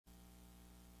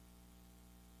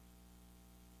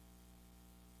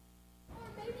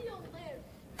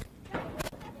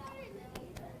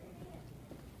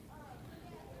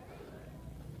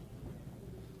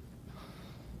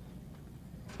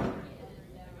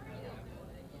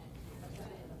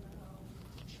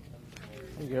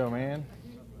you go, man.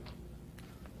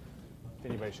 If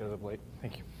anybody shows up late,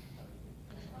 thank you.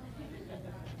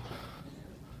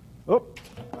 Oh,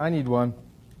 I need one.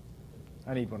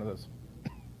 I need one of those.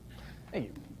 Thank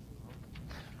you.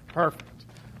 Perfect.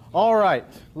 All right,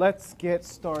 let's get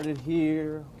started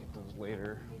here. I'll get those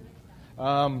later.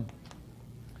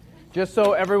 Just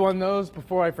so everyone knows,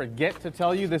 before I forget to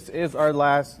tell you, this is our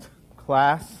last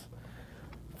class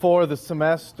for the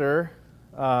semester.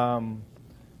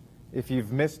 If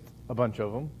you've missed a bunch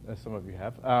of them, as some of you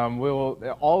have,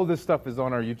 all of this stuff is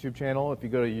on our YouTube channel. If you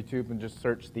go to YouTube and just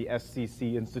search the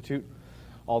SCC Institute,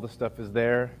 all the stuff is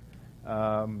there.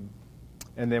 And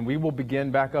then we will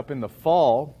begin back up in the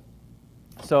fall.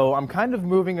 So I'm kind of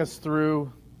moving us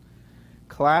through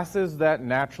classes that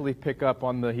naturally pick up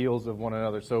on the heels of one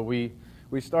another. So we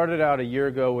started out a year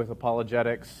ago with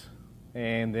apologetics,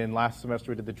 and then last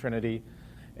semester we did the Trinity,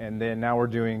 and then now we're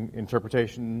doing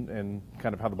interpretation and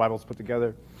kind of how the Bible's put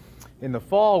together. In the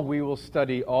fall, we will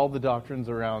study all the doctrines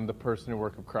around the person and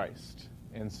work of Christ.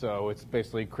 And so it's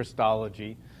basically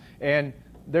Christology. And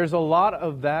there's a lot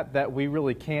of that we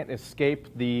really can't escape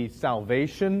the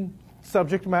salvation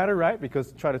subject matter, right?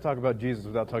 Because try to talk about Jesus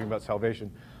without talking about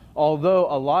salvation. Although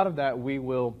a lot of that we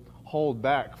will hold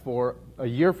back for a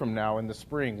year from now in the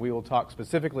spring. We will talk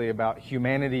specifically about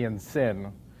humanity and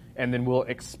sin, and then we'll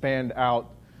expand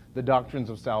out the doctrines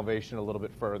of salvation a little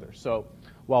bit further. So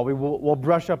while we'll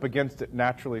brush up against it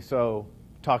naturally, so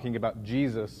talking about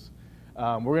Jesus,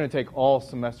 we're going to take all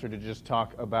semester to just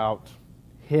talk about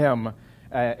Him,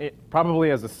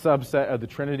 probably as a subset of the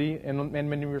Trinity in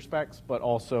many respects, but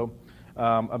also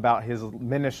about His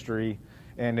ministry,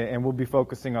 and we'll be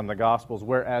focusing on the Gospels,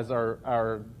 whereas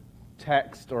our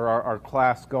text or our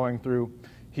class going through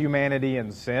humanity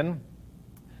and sin,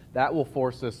 that will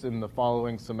force us in the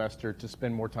following semester to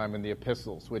spend more time in the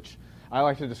epistles, which I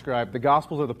like to describe. The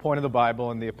Gospels are the point of the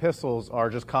Bible, and the epistles are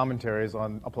just commentaries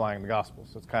on applying the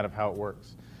Gospels. That's kind of how it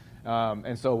works.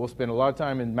 And so we'll spend a lot of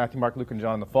time in Matthew, Mark, Luke, and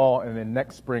John in the fall, and then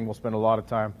next spring we'll spend a lot of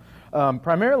time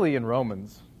primarily in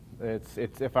Romans. It's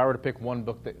if I were to pick one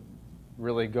book that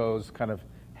really goes kind of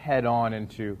head on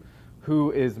into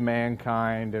who is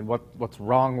mankind and what's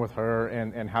wrong with her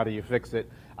and how do you fix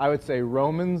it, I would say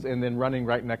Romans, and then running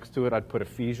right next to it, I'd put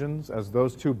Ephesians, as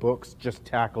those two books just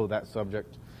tackle that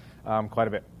subject quite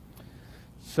a bit.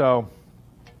 So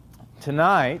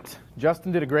tonight,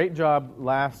 Justin did a great job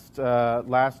last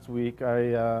week.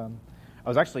 I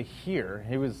was actually here.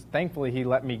 Thankfully he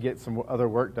let me get some other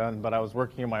work done, but I was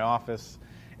working in my office,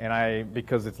 and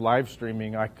because it's live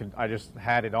streaming, I just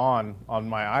had it on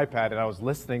my iPad, and I was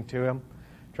listening to him,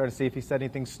 trying to see if he said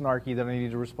anything snarky that I needed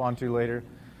to respond to later.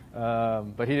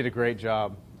 But he did a great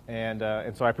job, and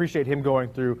so I appreciate him going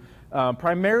through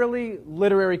primarily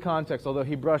literary context, although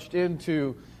he brushed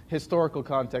into historical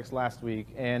context last week.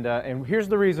 And here's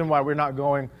the reason why we're not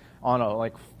going on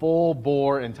a full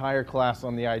bore entire class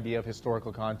on the idea of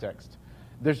historical context.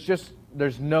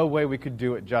 There's no way we could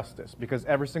do it justice, because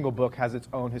every single book has its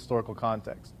own historical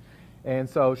context. And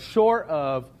so short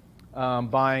of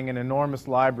buying an enormous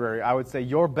library, I would say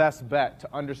your best bet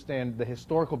to understand the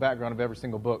historical background of every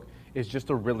single book is just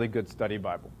a really good study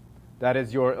Bible. That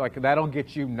is that'll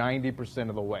get you 90%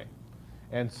 of the way.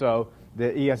 And so the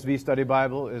ESV study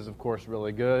Bible is, of course,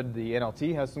 really good. The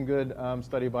NLT has some good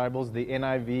study Bibles. The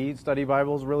NIV study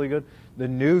Bible is really good. The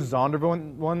new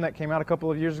Zondervan one that came out a couple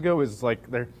of years ago is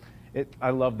I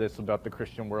love this about the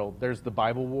Christian world. There's the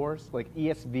Bible wars.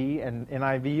 ESV and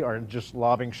NIV are just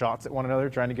lobbing shots at one another,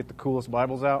 trying to get the coolest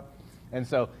Bibles out. And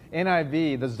so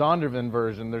NIV, the Zondervan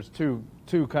version, there's two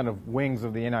kind of wings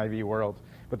of the NIV world.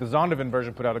 But the Zondervan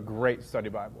version put out a great study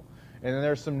Bible. And then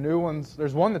there's some new ones.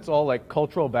 There's one that's all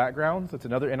cultural backgrounds. It's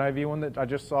another NIV one that I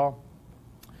just saw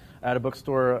at a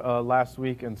bookstore last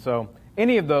week. And so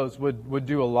any of those would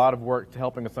do a lot of work to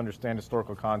helping us understand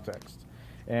historical context.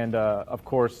 And of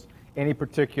course, any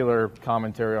particular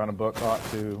commentary on a book ought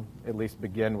to at least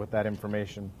begin with that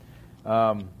information.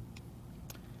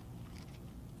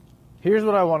 Here's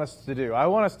what I want us to do. I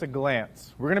want us to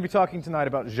glance. We're going to be talking tonight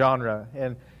about genre,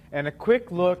 and a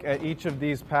quick look at each of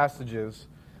these passages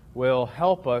will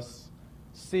help us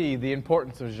see the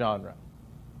importance of genre.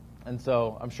 And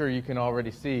so I'm sure you can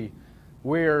already see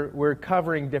we're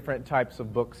covering different types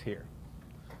of books here.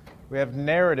 We have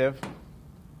narrative,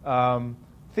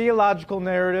 theological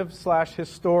narrative /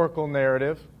 historical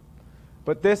narrative,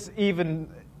 but this even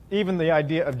the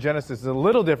idea of Genesis is a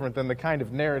little different than the kind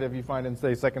of narrative you find in,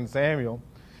 say, 2 Samuel,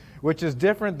 which is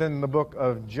different than the book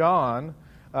of John.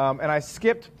 And I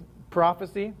skipped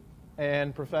prophecy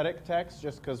and prophetic text,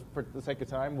 just because for the sake of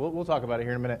time. We'll talk about it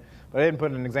here in a minute. But I didn't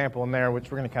put an example in there, which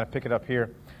we're going to kind of pick it up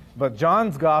here. But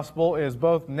John's gospel is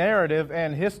both narrative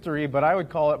and history, but I would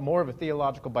call it more of a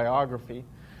theological biography.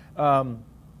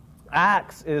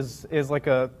 Acts is like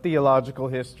a theological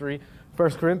history. 1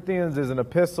 Corinthians is an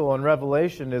epistle, and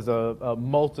Revelation is a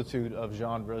multitude of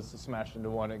genres smashed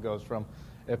into one. It goes from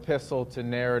epistle to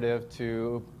narrative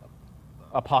to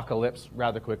apocalypse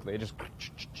rather quickly.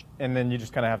 And then you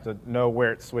just kind of have to know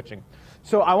where it's switching.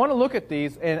 So I want to look at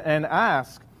these and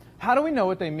ask, how do we know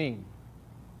what they mean?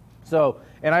 So,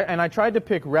 and I tried to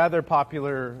pick rather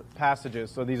popular passages.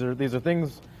 So these are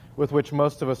things with which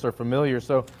most of us are familiar.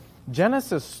 So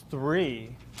Genesis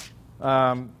 3,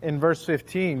 in verse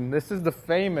 15, this is the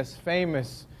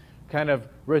famous kind of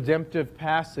redemptive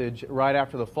passage right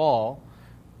after the fall.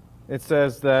 It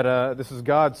says that this is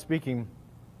God speaking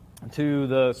to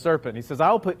the serpent. He says,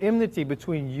 I will put enmity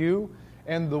between you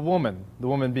and the woman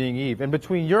being Eve, and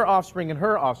between your offspring and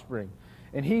her offspring.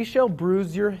 And he shall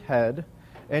bruise your head,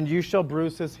 and you shall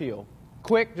bruise his heel.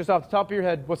 Quick, just off the top of your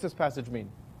head, what's this passage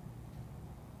mean?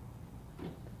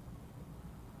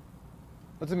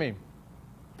 What's it mean?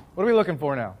 What are we looking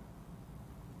for now?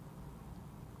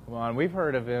 Come on, we've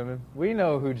heard of him. We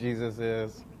know who Jesus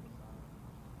is.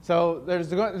 So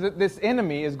this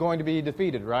enemy is going to be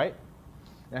defeated, right?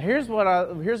 Now here's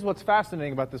what's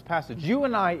fascinating about this passage. You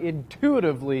and I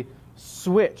intuitively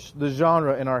switch the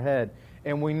genre in our head,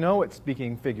 and we know it's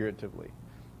speaking figuratively.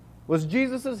 Was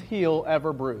Jesus' heel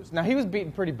ever bruised? Now he was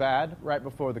beaten pretty bad right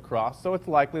before the cross, so it's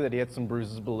likely that he had some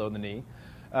bruises below the knee.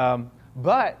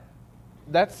 But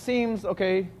that seems,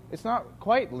 okay, it's not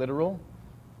quite literal.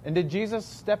 And did Jesus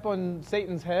step on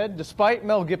Satan's head? Despite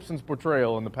Mel Gibson's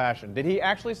portrayal in The Passion, did he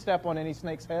actually step on any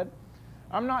snake's head?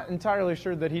 I'm not entirely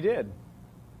sure that he did.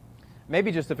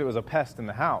 Maybe just if it was a pest in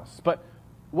the house. But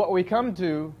what we come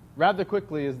to rather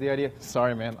quickly is the idea,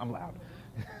 sorry man, I'm loud.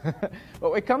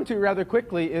 What we come to rather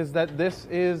quickly is that this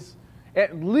is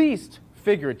at least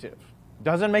figurative.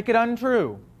 Doesn't make it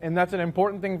untrue. And that's an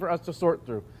important thing for us to sort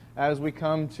through as we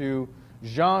come to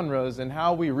genres and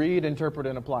how we read, interpret,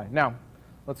 and apply. Now,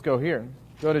 let's go here.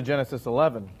 Go to Genesis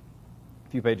 11. A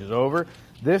few pages over.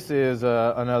 This is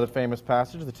another famous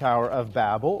passage, the Tower of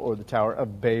Babel, or the Tower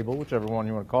of Babel, whichever one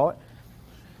you want to call it.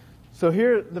 So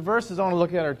here, the verses I want to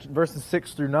look at are verses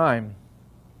 6 through 9.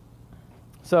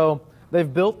 So,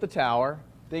 they've built the tower.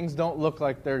 Things don't look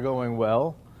like they're going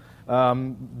well.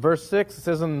 Verse 6, it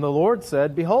says, And the Lord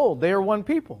said, Behold, they are one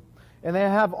people, and they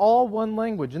have all one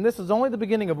language. And this is only the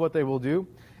beginning of what they will do,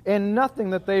 and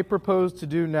nothing that they propose to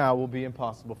do now will be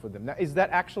impossible for them. Now, is that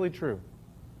actually true?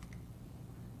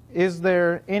 Is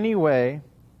there any way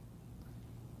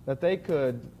that they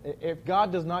could, if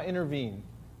God does not intervene,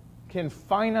 can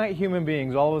finite human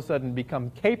beings all of a sudden become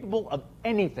capable of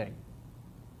anything?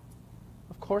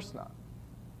 Of course not.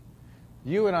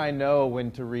 You and I know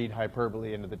when to read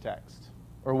hyperbole into the text,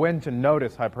 or when to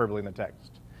notice hyperbole in the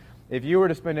text. If you were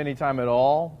to spend any time at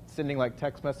all sending like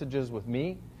text messages with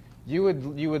me, you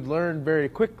would learn very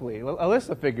quickly.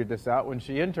 Alyssa figured this out when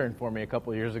she interned for me a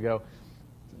couple of years ago.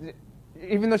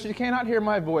 Even though she cannot hear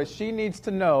my voice, she needs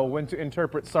to know when to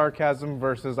interpret sarcasm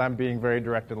versus I'm being very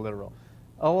direct and literal.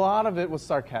 A lot of it was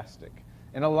sarcastic,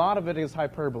 and a lot of it is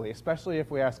hyperbole, especially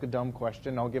if we ask a dumb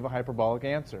question, I'll give a hyperbolic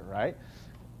answer, right?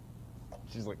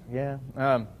 She's like, yeah.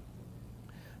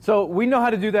 So we know how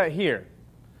to do that here.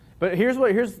 But here's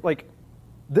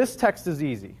this text is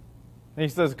easy. And he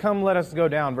says, come let us go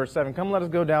down, verse 7, come let us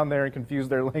go down there and confuse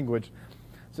their language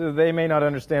so that they may not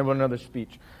understand one another's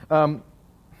speech.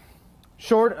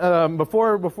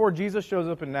 Before Jesus shows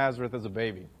up in Nazareth as a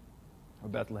baby, or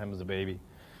Bethlehem as a baby,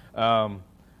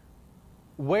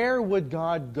 where would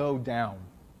God go down?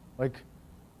 Like,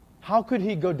 how could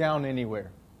he go down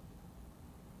anywhere?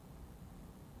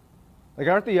 Like,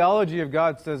 our theology of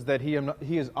God says that he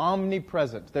is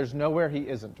omnipresent. There's nowhere he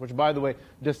isn't, which, by the way,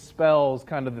 dispels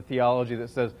kind of the theology that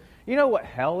says, you know what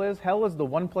hell is? Hell is the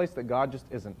one place that God just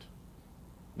isn't.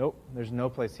 Nope, there's no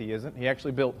place he isn't. He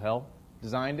actually built hell,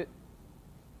 designed it,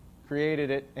 created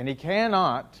it, and he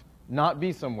cannot not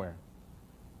be somewhere.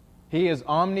 He is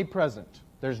omnipresent.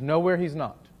 There's nowhere he's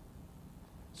not.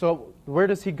 So where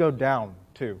does he go down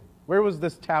to? Where was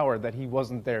this tower that he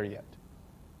wasn't there yet?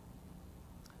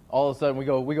 All of a sudden we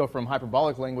go from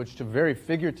hyperbolic language to very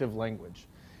figurative language.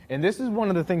 And this is one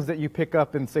of the things that you pick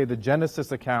up in, say, the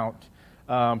Genesis account,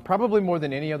 probably more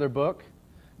than any other book.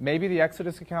 Maybe the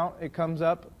Exodus account, it comes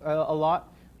up a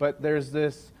lot. But there's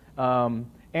this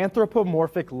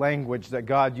anthropomorphic language that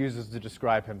God uses to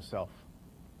describe himself.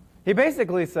 He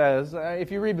basically says,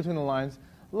 if you read between the lines,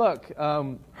 look,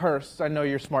 Hearst, I know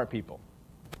you're smart people.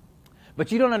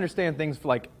 But you don't understand things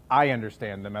like I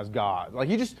understand them as God. Like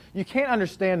you can't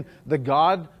understand the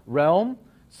God realm.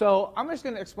 So I'm just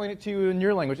going to explain it to you in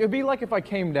your language. It would be like if I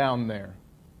came down there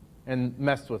and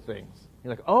messed with things.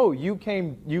 You're like, oh,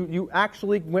 you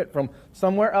actually went from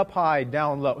somewhere up high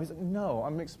down low. He's like, no,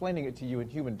 I'm explaining it to you in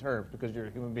human terms because you're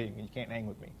a human being and you can't hang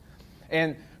with me.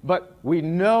 But we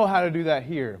know how to do that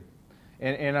here.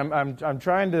 And I'm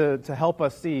trying to help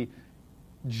us see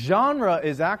genre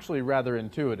is actually rather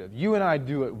intuitive. You and I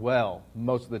do it well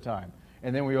most of the time.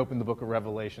 And then we open the book of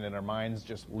Revelation and our minds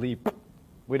just leap.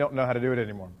 We don't know how to do it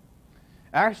anymore.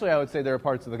 Actually, I would say there are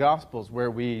parts of the Gospels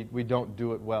where we don't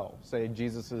do it well. Say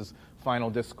Jesus' final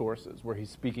discourses where he's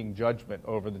speaking judgment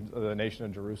over the nation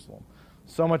of Jerusalem.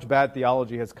 So much bad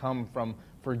theology has come from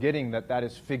forgetting that that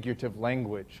is figurative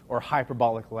language or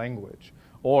hyperbolic language.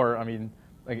 Or, I mean,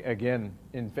 again,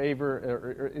 in favor,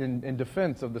 or in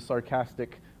defense of the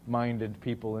sarcastic-minded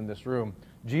people in this room,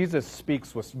 Jesus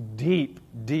speaks with deep,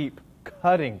 deep,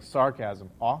 cutting sarcasm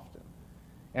often.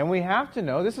 And we have to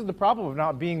know, this is the problem of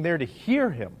not being there to hear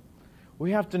him.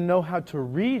 We have to know how to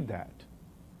read that.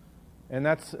 And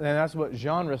that's what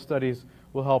genre studies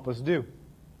will help us do.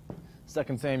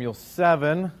 2 Samuel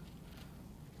 7,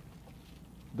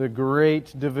 the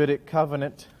great Davidic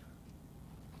covenant.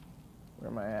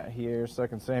 Where am I at here? 2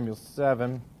 Samuel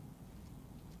 7.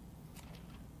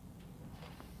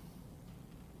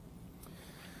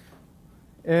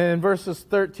 In verses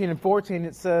 13 and 14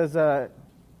 it says,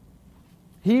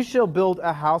 he shall build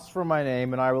a house for my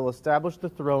name, and I will establish the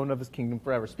throne of his kingdom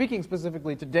forever. Speaking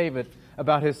specifically to David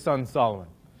about his son Solomon.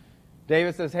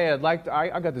 David says, hey,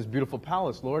 I got this beautiful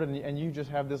palace, Lord, and you just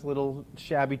have this little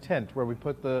shabby tent where we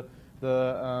put the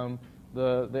Ark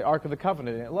of the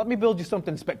Covenant in it. Let me build you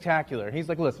something spectacular. And he's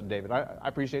like, listen, David, I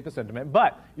appreciate the sentiment,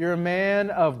 but you're a man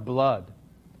of blood.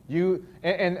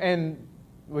 And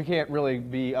we can't really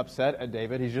be upset at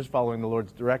David. He's just following the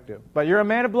Lord's directive. But you're a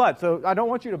man of blood, so I don't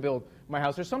want you to build my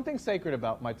house. There's something sacred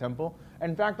about my temple.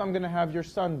 In fact, I'm going to have your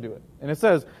son do it. And it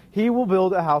says, he will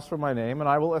build a house for my name, and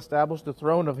I will establish the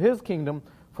throne of his kingdom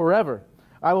forever.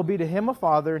 I will be to him a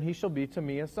father, and he shall be to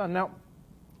me a son. Now,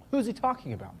 who's he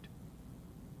talking about?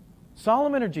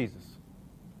 Solomon or Jesus?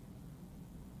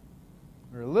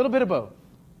 Or a little bit of both?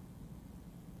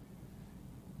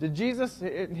 Did Jesus,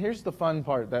 here's the fun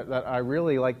part that I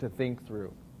really like to think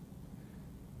through.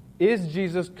 Is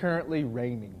Jesus currently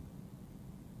reigning?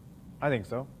 I think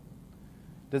so.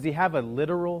 Does he have a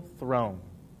literal throne?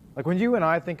 Like when you and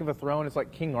I think of a throne, it's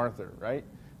like King Arthur, right?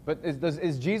 But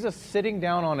is Jesus sitting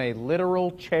down on a literal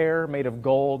chair made of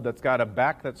gold that's got a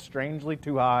back that's strangely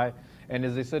too high, and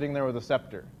is he sitting there with a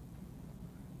scepter?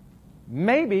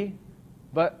 Maybe,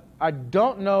 but I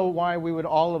don't know why we would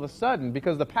all of a sudden,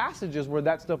 because the passages where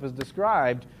that stuff is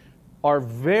described are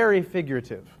very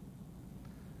figurative.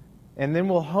 And then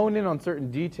we'll hone in on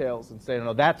certain details and say,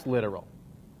 no, that's literal.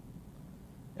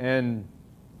 And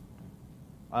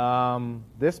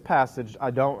this passage,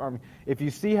 if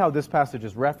you see how this passage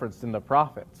is referenced in the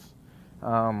prophets,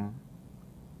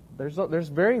 there's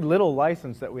very little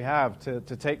license that we have to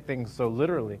take things so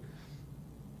literally.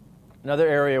 Another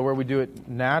area where we do it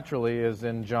naturally is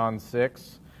in John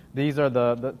 6. These are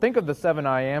think of the 7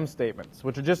 I am statements,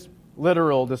 which are just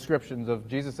literal descriptions of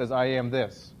Jesus says, I am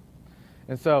this.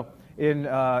 And so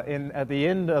at the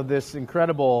end of this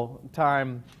incredible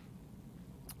time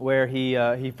where he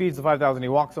feeds the 5,000, he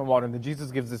walks on water, and then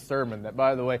Jesus gives this sermon that,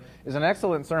 by the way, is an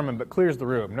excellent sermon but clears the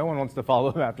room. No one wants to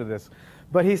follow him after this.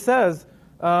 But he says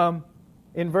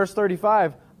in verse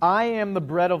 35, I am the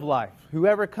bread of life.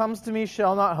 Whoever comes to me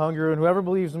shall not hunger, and whoever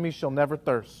believes in me shall never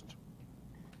thirst.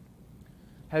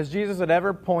 Has Jesus at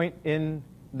every point in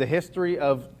the history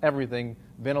of everything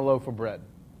been a loaf of bread?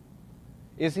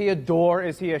 Is he a door?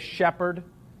 Is he a shepherd?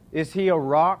 Is he a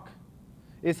rock?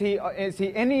 Is he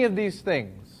any of these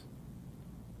things?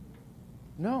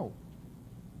 No.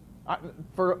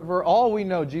 For all we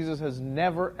know, Jesus has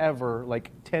never, ever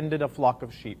tended a flock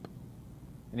of sheep.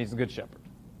 And he's a good shepherd.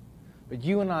 But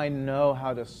you and I know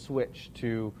how to switch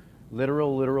to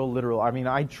literal. I mean,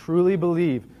 I truly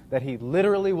believe that he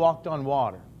literally walked on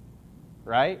water,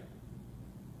 right?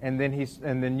 And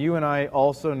then you and I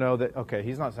also know that, okay,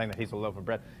 he's not saying that he's a loaf of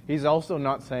bread. He's also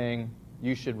not saying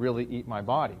you should really eat my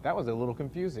body. That was a little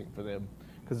confusing for them.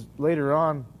 Because later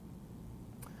on,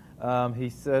 he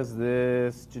says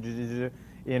this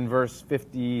in verse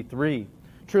 53.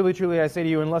 Truly, truly, I say to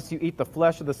you, unless you eat the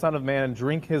flesh of the Son of Man and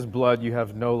drink his blood, you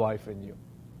have no life in you.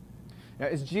 Now,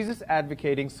 is Jesus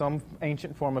advocating some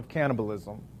ancient form of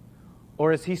cannibalism?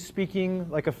 Or is he speaking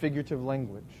like a figurative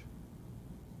language?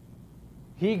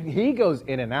 He goes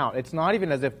in and out. It's not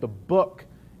even as if the book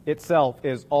itself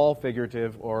is all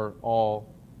figurative or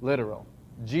all literal.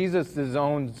 Jesus'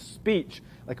 own speech,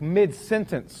 like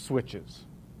mid-sentence, switches.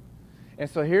 And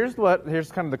so here's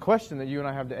kind of the question that you and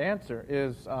I have to answer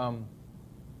is,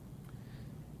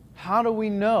 how do we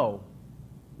know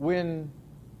when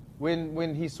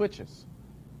he switches?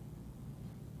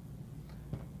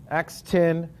 Acts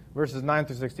 10, verses 9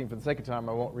 through 16. For the sake of time,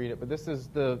 I won't read it, but this is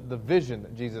the vision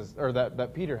that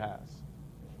that Peter has.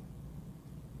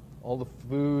 All the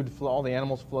food, all the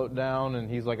animals float down, and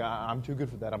he's like, I'm too good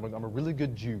for that. I'm a really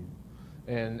good Jew.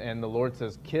 And the Lord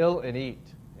says, kill and eat.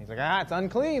 And he's like, it's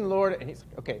unclean, Lord. And he's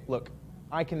like, okay, look,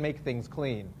 I can make things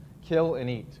clean. Kill and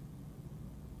eat.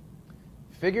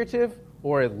 Figurative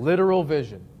or a literal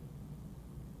vision?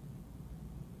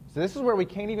 So this is where we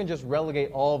can't even just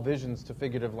relegate all visions to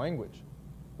figurative language.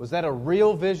 Was that a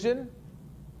real vision?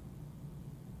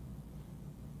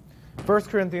 1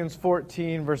 Corinthians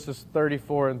 14, verses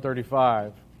 34 and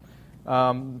 35.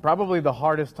 Probably the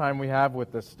hardest time we have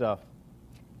with this stuff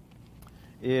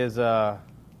is, and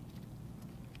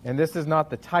this is not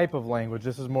the type of language,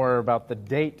 this is more about the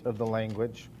date of the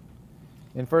language.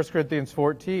 In 1 Corinthians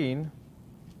 14,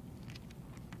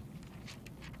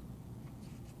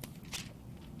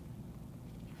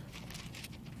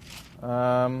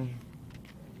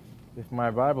 if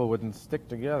my Bible wouldn't stick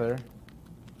together.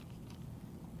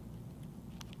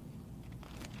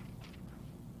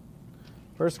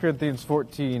 1 Corinthians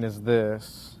 14 is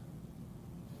this.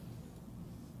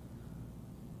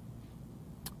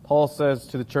 Paul says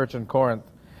to the church in Corinth,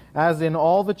 as in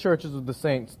all the churches of the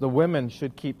saints, the women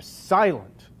should keep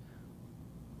silent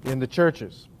in the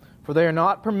churches, for they are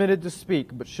not permitted to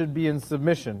speak, but should be in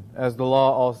submission, as the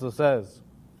law also says.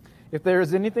 If there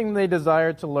is anything they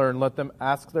desire to learn, let them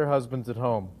ask their husbands at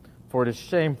home, for it is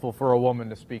shameful for a woman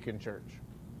to speak in church.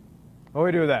 What do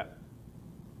we do with that?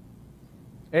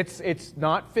 It's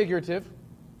not figurative.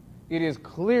 It is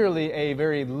clearly a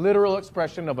very literal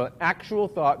expression of an actual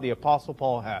thought the Apostle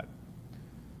Paul had.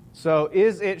 So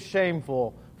is it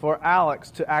shameful for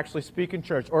Alex to actually speak in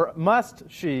church? Or must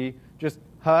she just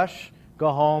hush,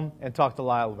 go home, and talk to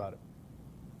Lyle about it?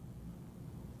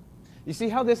 You see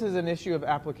how this is an issue of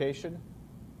application?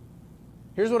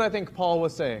 Here's what I think Paul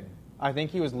was saying. I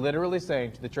think he was literally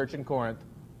saying to the church in Corinth,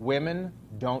 women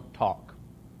don't talk.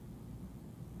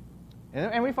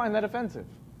 And we find that offensive.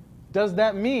 Does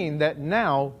that mean that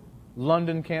now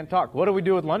London can't talk? What do we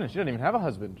do with London? She doesn't even have a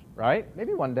husband, right?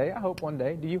 Maybe one day. I hope one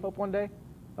day. Do you hope one day?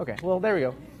 Okay, well, there we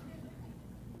go.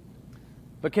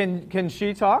 But can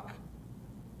she talk?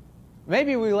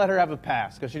 Maybe we let her have a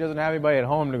pass because she doesn't have anybody at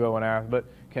home to go and ask. But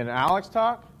can Alex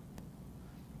talk?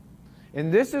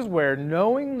 And this is where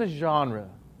knowing the genre,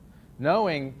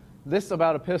 knowing this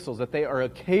about epistles, that they are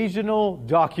occasional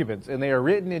documents and they are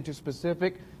written into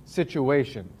specific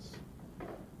situations,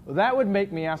 that would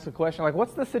make me ask a question like,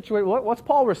 what's the situation? What's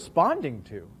Paul responding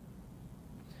to?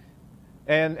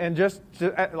 And just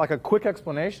like a quick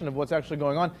explanation of what's actually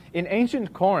going on. In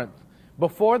ancient Corinth,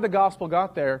 before the gospel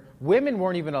got there, women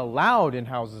weren't even allowed in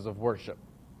houses of worship.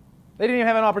 They didn't even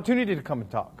have an opportunity to come and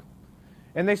talk.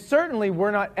 And they certainly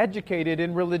were not educated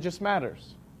in religious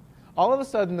matters. All of a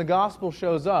sudden, the gospel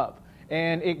shows up,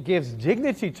 and it gives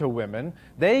dignity to women.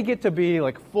 They get to be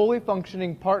like fully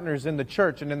functioning partners in the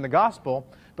church and in the gospel,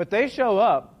 but they show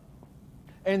up,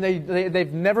 and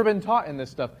they've never been taught in this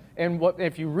stuff. And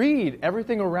if you read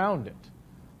everything around it,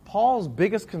 Paul's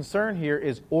biggest concern here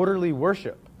is orderly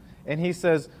worship. And he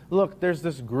says, look, there's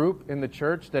this group in the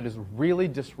church that is really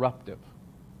disruptive.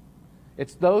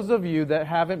 It's those of you that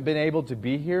haven't been able to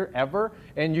be here ever,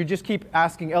 and you just keep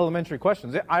asking elementary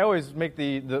questions. I always make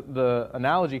the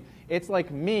analogy. It's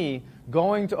like me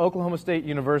going to Oklahoma State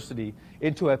University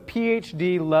into a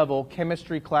PhD level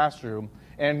chemistry classroom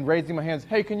and raising my hands,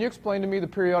 hey, can you explain to me the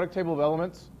periodic table of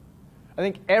elements? I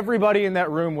think everybody in that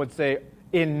room would say,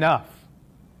 enough.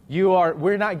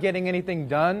 We're not getting anything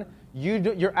done.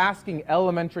 You're asking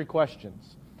elementary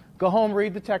questions. Go home,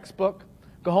 read the textbook.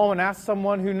 Go home and ask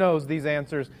someone who knows these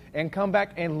answers, and come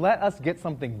back and let us get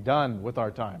something done with our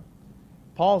time.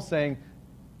 Paul's saying,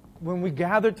 when we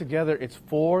gather together, it's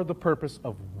for the purpose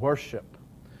of worship.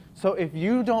 So if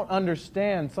you don't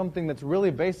understand something that's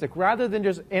really basic, rather than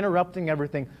just interrupting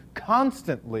everything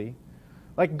constantly,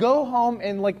 like go home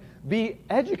and like be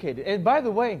educated. And by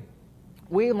the way,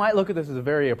 we might look at this as a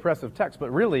very oppressive text,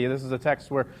 but really this is a text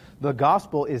where the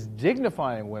gospel is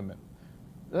dignifying women.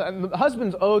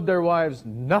 Husbands owed their wives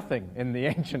nothing in the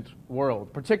ancient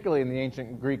world, particularly in the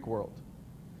ancient Greek world.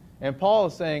 And Paul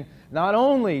is saying, not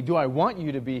only do I want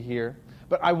you to be here,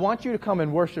 but I want you to come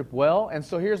and worship well. And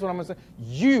so here's what I'm going to say.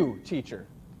 You, teacher.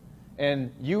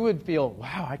 And you would feel,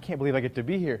 wow, I can't believe I get to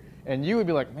be here. And you would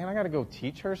be like, man, I got to go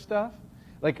teach her stuff.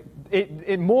 Like,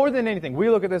 it more than anything, we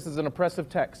look at this as an oppressive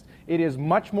text. It is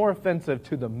much more offensive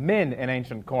to the men in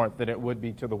ancient Corinth than it would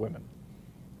be to the women.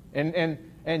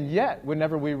 And yet,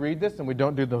 whenever we read this and we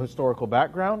don't do the historical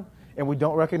background, and we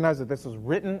don't recognize that this was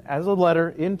written as a letter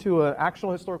into an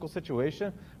actual historical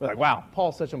situation, we're like, wow,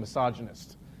 Paul's such a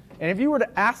misogynist. And if you were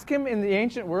to ask him in the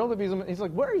ancient world, if he's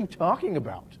like, what are you talking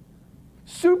about?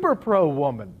 Super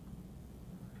pro-woman.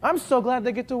 I'm so glad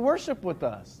they get to worship with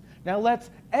us. Now let's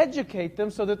educate them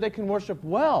so that they can worship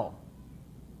well.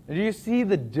 And do you see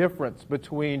the difference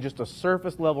between just a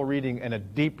surface level reading and a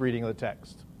deep reading of the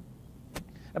text?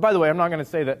 And by the way, I'm not going to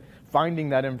say that finding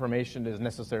that information is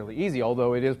necessarily easy,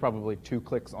 although it is probably 2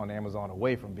 clicks on Amazon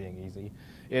away from being easy.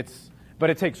 But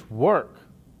it takes work,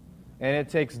 and it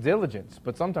takes diligence.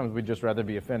 But sometimes we'd just rather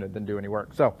be offended than do any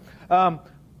work. So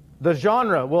the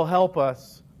genre will help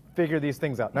us figure these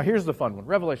things out. Now here's the fun one.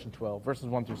 Revelation 12, verses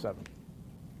 1 through 7.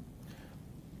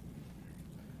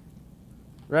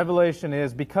 Revelation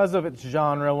is, because of its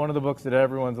genre, one of the books that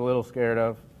everyone's a little scared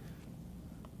of.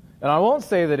 And I won't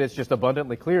say that it's just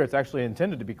abundantly clear. It's actually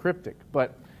intended to be cryptic.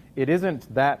 But it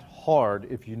isn't that hard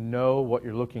if you know what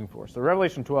you're looking for. So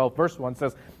Revelation 12, verse 1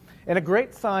 says, "And a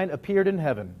great sign appeared in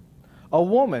heaven, a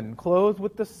woman clothed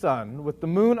with the sun, with the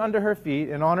moon under her feet,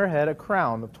 and on her head a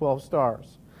crown of 12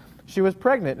 stars. She was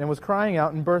pregnant and was crying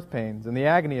out in birth pains and the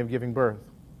agony of giving birth.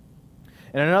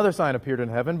 And another sign appeared in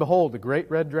heaven. Behold, a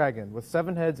great red dragon with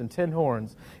 7 heads and 10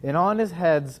 horns, and on his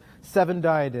heads 7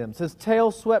 diadems. His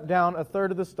tail swept down a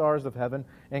third of the stars of heaven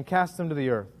and cast them to the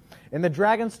earth. And the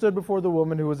dragon stood before the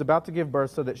woman who was about to give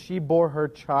birth, so that she bore her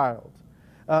child.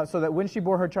 So that when she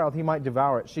bore her child, he might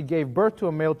devour it. She gave birth to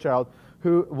a male child,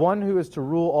 one who is to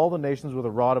rule all the nations with a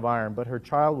rod of iron. But her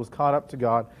child was caught up to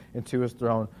God and to his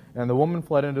throne. And the woman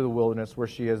fled into the wilderness, where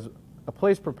she is a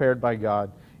place prepared by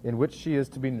God, in which she is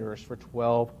to be nourished for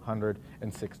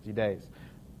 1,260 days.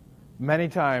 Many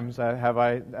times have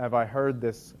I heard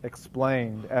this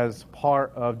explained as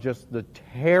part of just the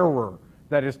terror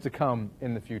that is to come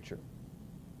in the future.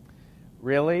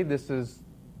 Really, this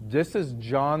is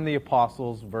John the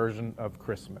Apostle's version of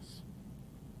Christmas.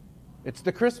 It's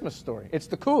the Christmas story. It's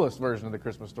the coolest version of the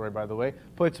Christmas story, by the way.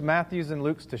 Puts Matthew's and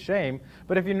Luke's to shame.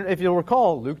 But if you'll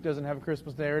recall, Luke doesn't have a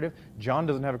Christmas narrative. John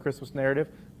doesn't have a Christmas narrative,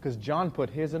 because John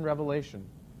put his in Revelation.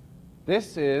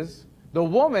 This is the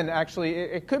woman, actually,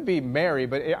 it could be Mary,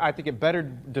 but I think it better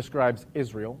describes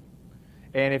Israel.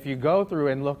 And if you go through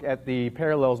and look at the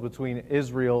parallels between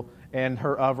Israel and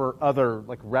her other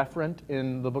like referent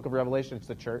in the book of Revelation, it's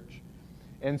the church.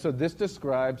 And so this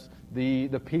describes the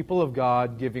people of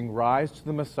God giving rise to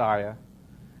the Messiah.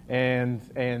 And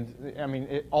I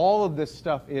mean, all of this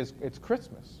stuff it's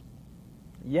Christmas.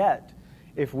 Yet,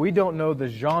 if we don't know the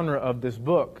genre of this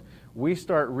book, we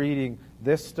start reading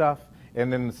this stuff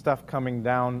and then the stuff coming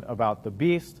down about the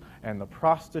beast and the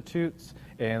prostitutes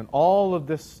and all of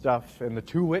this stuff and the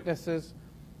 2 witnesses,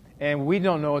 and we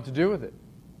don't know what to do with it.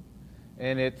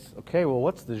 And it's, okay, well,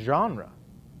 what's the genre?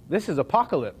 This is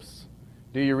apocalypse.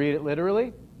 Do you read it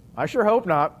literally? I sure hope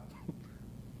not.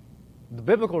 The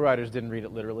biblical writers didn't read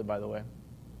it literally, by the way.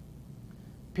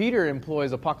 Peter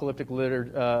employs apocalyptic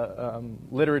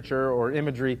literature or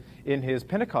imagery in his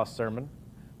Pentecost sermon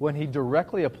when he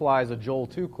directly applies a Joel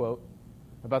 2 quote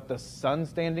about the sun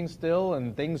standing still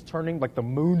and things turning, like the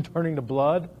moon turning to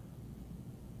blood.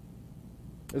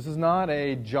 This is not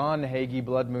a John Hagee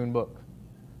blood moon book.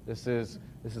 This is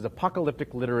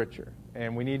apocalyptic literature,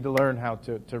 and we need to learn how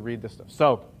to read this stuff.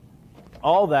 So,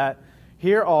 all that,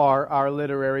 here are our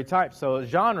literary types. So,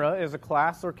 genre is a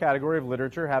class or category of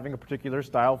literature having a particular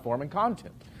style, form, and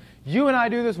content. You and I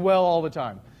do this well all the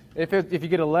time. If you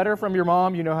get a letter from your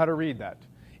mom, you know how to read that.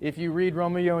 If you read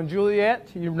Romeo and Juliet,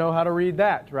 you know how to read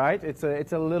that, right? It's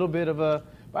a little bit of a...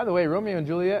 By the way, Romeo and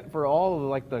Juliet, for all of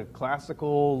like the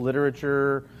classical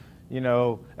literature,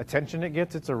 attention it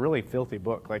gets, it's a really filthy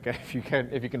book. Like if you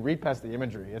can read past the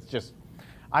imagery, it's just.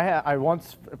 I had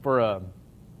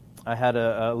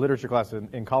a literature class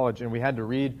in college, and we had to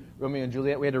read Romeo and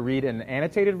Juliet. We had to read an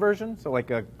annotated version, so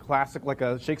like a classic, like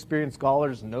a Shakespearean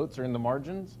scholar's notes are in the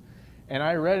margins. And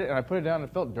I read it and I put it down and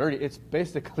it felt dirty. It's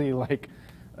basically like,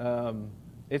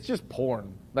 it's just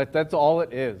porn. Like that's all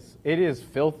it is. It is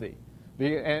filthy.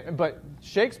 But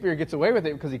Shakespeare gets away with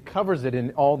it because he covers it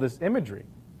in all this imagery.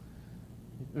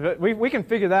 We can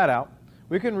figure that out.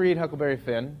 We can read Huckleberry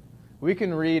Finn. We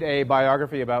can read a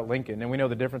biography about Lincoln, and we know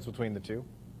the difference between the two.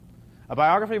 A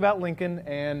biography about Lincoln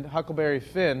and Huckleberry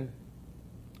Finn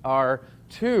are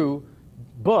 2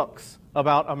 books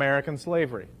about American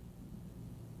slavery.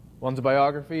 One's a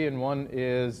biography, and one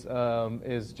is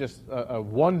just a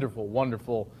wonderful,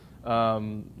 wonderful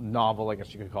novel, I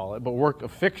guess you could call it, but work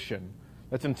of fiction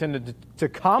that's intended to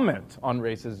comment on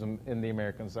racism in the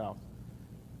American South.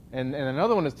 And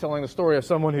another one is telling the story of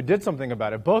someone who did something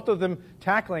about it. Both of them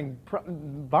tackling,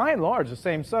 by and large, the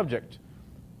same subject.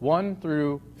 One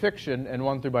through fiction and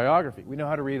one through biography. We know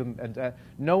how to read them. And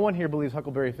no one here believes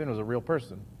Huckleberry Finn was a real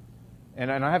person.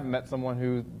 And I haven't met someone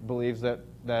who believes that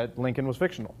Lincoln was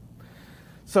fictional.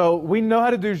 So we know how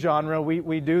to do genre.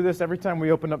 We do this every time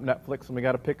we open up Netflix, and we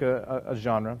got to pick a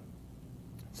genre.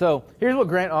 So here's what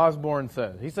Grant Osborne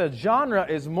says. He says, genre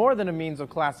is more than a means of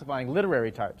classifying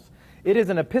literary types. It is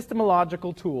an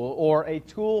epistemological tool, or a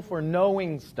tool for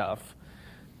knowing stuff,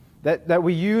 that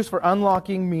we use for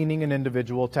unlocking meaning in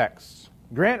individual texts.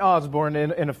 Grant Osborne,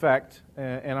 in effect,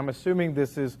 and I'm assuming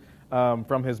this is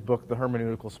from his book, The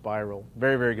Hermeneutical Spiral.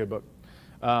 Very, very good book.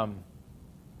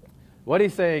 What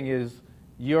he's saying is,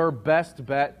 your best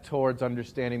bet towards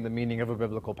understanding the meaning of a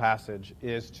biblical passage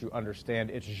is to understand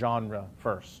its genre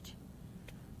first.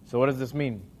 So what does this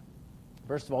mean?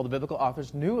 First of all, the biblical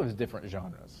authors knew of different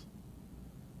genres.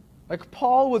 Like,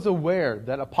 Paul was aware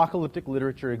that apocalyptic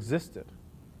literature existed,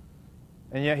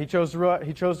 and yet he chose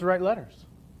to write letters.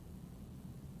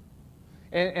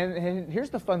 And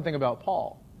here's the fun thing about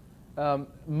Paul.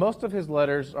 Most of his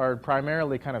letters are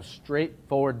primarily kind of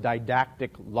straightforward,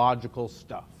 didactic, logical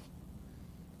stuff.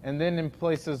 And then in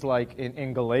places like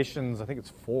in Galatians, I think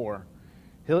it's 4,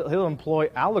 he'll employ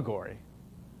allegory.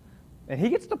 And he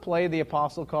gets to play the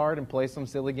apostle card and play some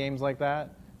silly games like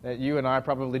that you and I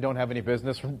probably don't have any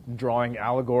business from drawing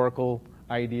allegorical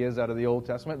ideas out of the Old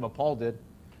Testament, but Paul did.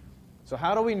 So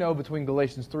how do we know between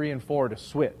Galatians 3 and 4 to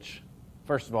switch?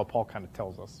 First of all, Paul kind of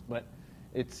tells us, but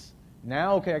it's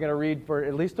now, okay, I got to read for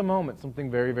at least a moment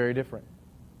something very, very different.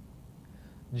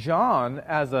 John,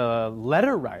 as a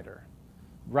letter writer,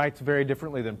 writes very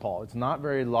differently than Paul. It's not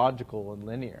very logical and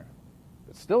linear.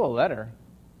 It's still a letter,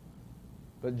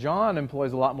 but John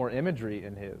employs a lot more imagery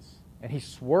in his, and he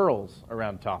swirls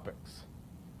around topics.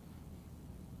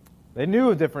 They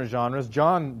knew of different genres.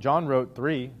 John wrote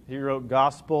 3. He wrote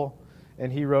Gospel,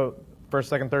 and he wrote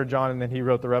 1st, 2nd, 3rd John, and then he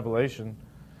wrote the Revelation.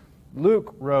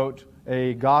 Luke wrote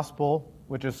a Gospel,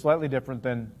 which is slightly different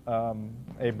than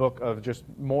a book of just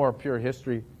more pure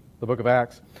history, the book of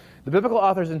Acts. The biblical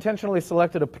authors intentionally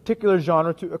selected a particular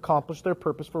genre to accomplish their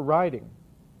purpose for writing.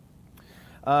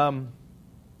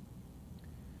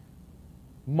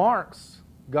 Mark's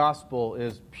Gospel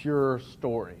is pure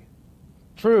story.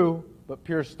 True, but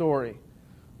pure story.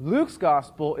 Luke's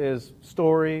Gospel is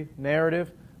story,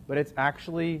 narrative, but it's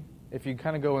actually, if you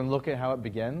kind of go and look at how it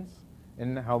begins,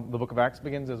 and how the book of Acts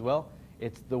begins as well,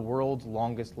 it's the world's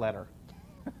longest letter.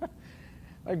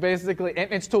 Like, basically,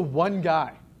 and it's to one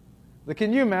guy. Like,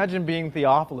 can you imagine being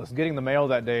Theophilus, getting the mail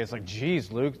that day? It's like,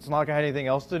 geez, Luke, it's not like I had anything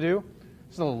else to do.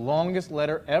 It's the longest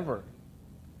letter ever.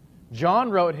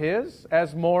 John wrote his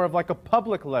as more of like a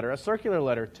public letter, a circular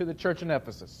letter to the church in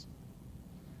Ephesus,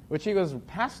 which he was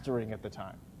pastoring at the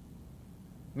time.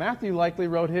 Matthew likely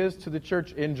wrote his to the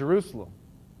church in Jerusalem.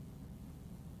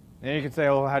 And you could say,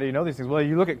 oh, how do you know these things? Well,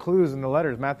 you look at clues in the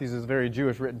letters. Matthew's is very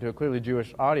Jewish, written to a clearly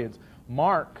Jewish audience.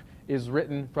 Mark is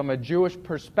written from a Jewish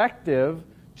perspective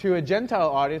to a Gentile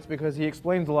audience because he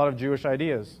explains a lot of Jewish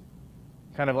ideas,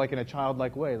 kind of like in a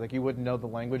childlike way. Like, you wouldn't know the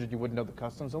language and you wouldn't know the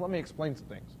customs, so let me explain some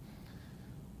things.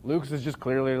 Luke's is just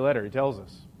clearly a letter. He tells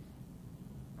us.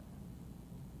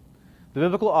 The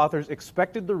biblical authors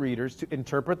expected the readers to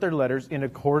interpret their letters in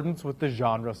accordance with the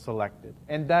genre selected.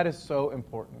 And that is so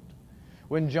important.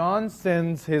 When John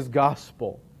sends his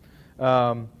gospel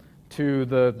to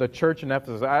the church in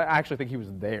Ephesus, I actually think he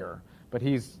was there. But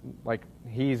he's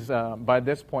by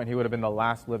this point, he would have been the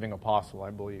last living apostle,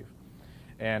 I believe.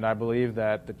 And I believe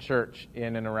that the church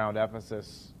in and around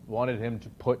Ephesus wanted him to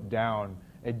put down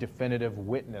a definitive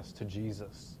witness to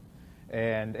Jesus.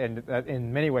 And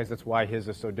in many ways, that's why his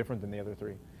is so different than the other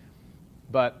 3.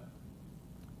 But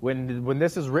when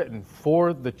this is written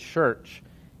for the church,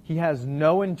 he has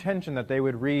no intention that they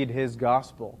would read his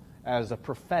gospel as a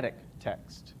prophetic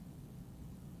text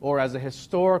or as a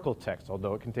historical text,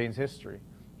 although it contains history.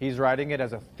 He's writing it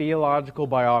as a theological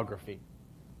biography,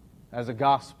 as a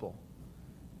gospel.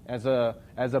 As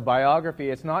a biography,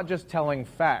 it's not just telling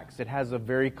facts. It has a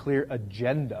very clear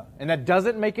agenda. And that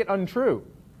doesn't make it untrue.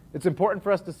 It's important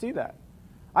for us to see that.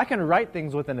 I can write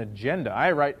things with an agenda.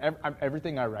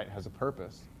 Everything I write has a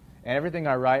purpose. And everything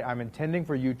I write, I'm intending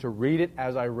for you to read it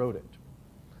as I wrote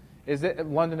it.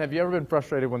 London, have you ever been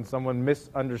frustrated when someone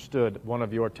misunderstood one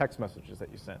of your text messages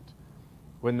that you sent?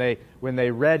 When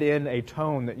they read in a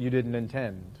tone that you didn't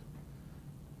intend?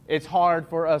 It's hard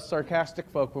for us sarcastic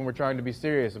folk when we're trying to be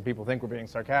serious and people think we're being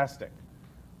sarcastic.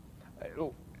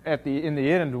 In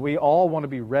the end, we all want to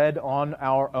be read on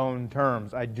our own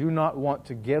terms. I do not want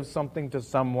to give something to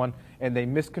someone and they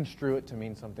misconstrue it to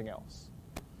mean something else.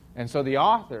 And so the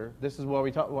author, this is what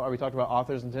we talked about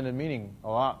author's intended meaning a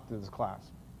lot through this class.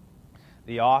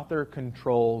 The author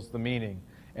controls the meaning,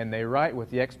 and they write with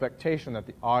the expectation that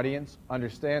the audience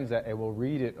understands that and will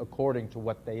read it according to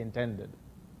what they intended.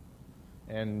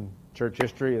 And church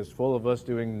history is full of us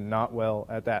doing not well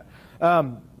at that.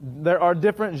 There are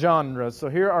different genres, so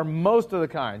here are most of the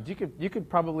kinds. You could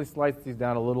probably slice these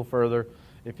down a little further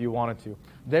if you wanted to.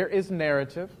 There is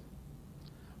narrative.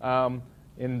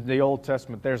 In the Old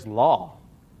Testament, there's law.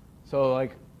 So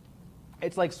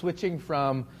it's like switching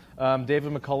from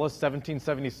David McCullough's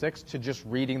 1776 to just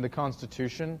reading the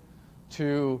Constitution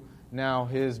to now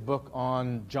his book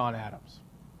on John Adams.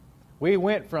 We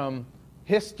went from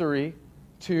history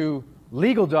to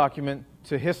legal document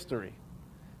to history.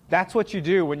 That's what you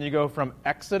do when you go from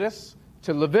Exodus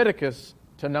to Leviticus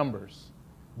to Numbers.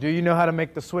 Do you know how to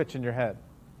make the switch in your head?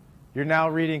 You're now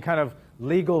reading kind of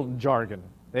legal jargon.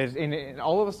 And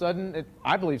all of a sudden,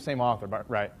 I believe same author,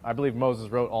 right? I believe Moses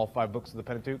wrote all 5 books of the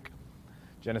Pentateuch.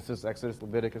 Genesis, Exodus,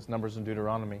 Leviticus, Numbers, and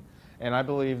Deuteronomy. And I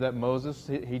believe that Moses,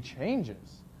 he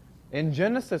changes. In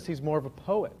Genesis, he's more of a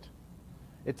poet.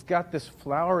 It's got this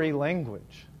flowery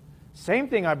language. Same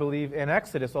thing, I believe, in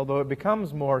Exodus, although it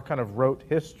becomes more kind of rote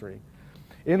history.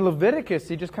 In Leviticus,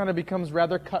 he just kind of becomes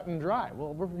rather cut and dry.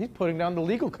 Well, he's putting down the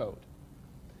legal code.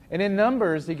 And in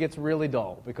Numbers, he gets really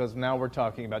dull, because now we're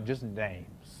talking about just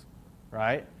names,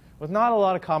 right? With not a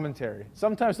lot of commentary.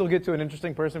 Sometimes he'll get to an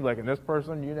interesting person, like, and this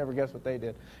person, you never guess what they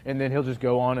did. And then he'll just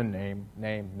go on and name.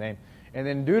 And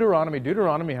then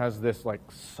Deuteronomy has this like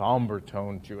somber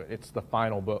tone to it. It's the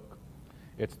final book.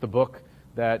 It's the book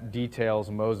that details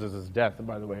Moses' death. And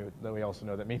by the way, we also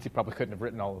know that means he probably couldn't have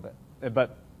written all of it.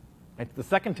 But it's the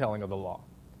second telling of the law.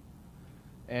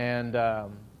 And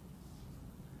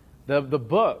the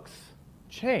books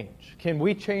change. Can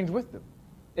we change with them?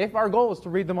 If our goal is to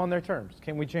read them on their terms,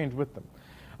 can we change with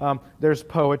them? There's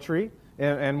poetry,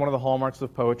 and one of the hallmarks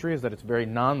of poetry is that it's very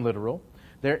non-literal.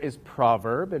 There is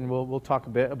proverb, and we'll talk a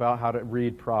bit about how to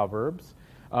read Proverbs.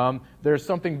 There's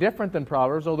something different than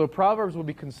Proverbs, although Proverbs would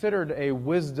be considered a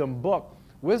wisdom book.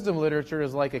 Wisdom literature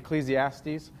is like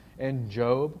Ecclesiastes and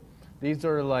Job. These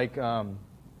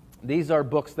are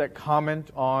books that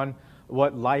comment on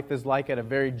what life is like at a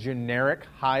very generic,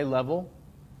 high level,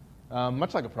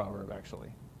 much like a proverb, actually.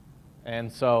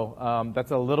 And so that's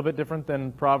a little bit different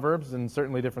than Proverbs, and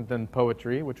certainly different than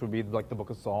poetry, which would be like the book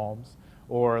of Psalms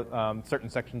or certain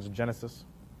sections of Genesis.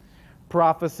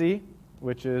 Prophecy,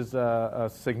 which is a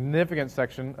significant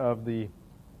section of the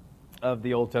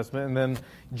Old Testament, and then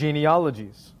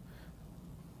genealogies.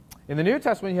 In the New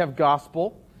Testament, you have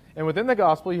gospel, and within the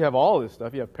gospel, you have all this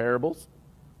stuff. You have parables.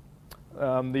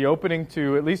 The opening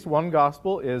to at least one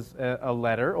gospel is a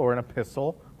letter or an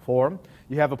epistle form.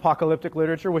 You have apocalyptic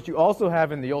literature, which you also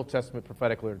have in the Old Testament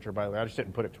prophetic literature, by the way. I just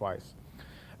didn't put it twice.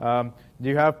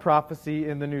 You have prophecy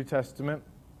in the New Testament,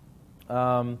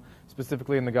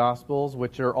 specifically in the Gospels,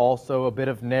 which are also a bit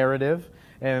of narrative.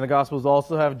 And the Gospels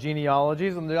also have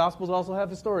genealogies, and the Gospels also have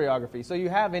historiography. So you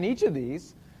have in each of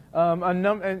these,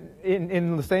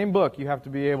 in the same book, you have to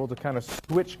be able to kind of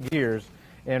switch gears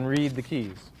and read the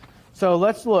keys. So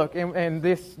let's look, and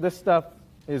this stuff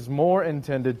is more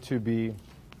intended to be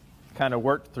kind of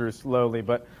worked through slowly,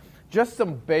 but just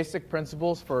some basic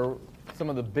principles for some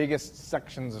of the biggest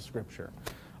sections of Scripture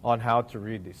on how to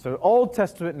read these. So Old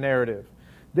Testament narrative.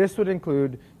 This would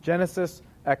include Genesis,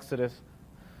 Exodus,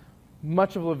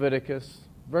 much of Leviticus,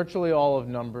 virtually all of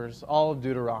Numbers, all of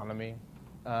Deuteronomy,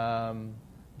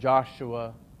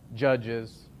 Joshua,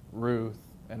 Judges, Ruth,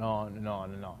 and on and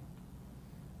on and on.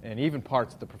 And even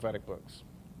parts of the prophetic books.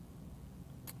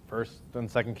 1st and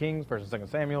 2nd Kings, 1st and 2nd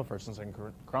Samuel, 1st and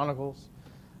 2nd Chronicles,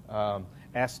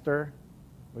 Esther,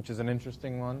 which is an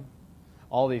interesting one.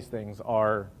 All these things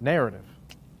are narrative.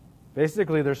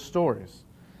 Basically, they're stories.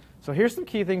 So here's some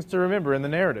key things to remember in the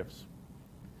narratives.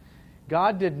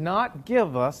 God did not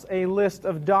give us a list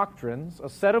of doctrines, a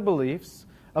set of beliefs,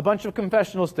 a bunch of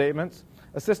confessional statements,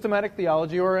 a systematic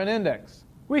theology, or an index.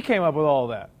 We came up with all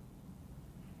that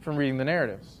from reading the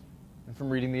narratives, and from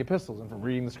reading the epistles, and from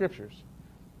reading the scriptures.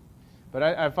 But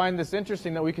I find this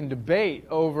interesting that we can debate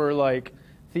over like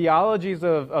theologies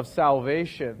of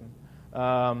salvation.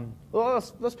 Well,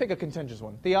 let's pick a contentious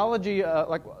one. Theology,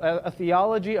 like a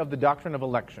theology of the doctrine of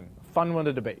election. Fun one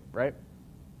to debate, right?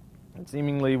 And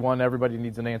seemingly one everybody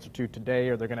needs an answer to today,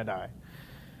 or they're going to die.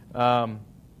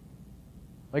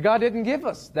 But God didn't give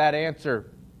us that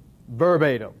answer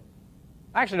verbatim.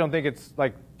 I actually don't think it's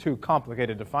like too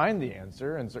complicated to find the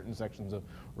answer in certain sections of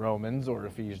Romans or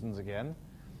Ephesians again.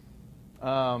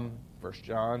 1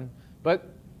 John. But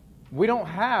we don't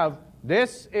have,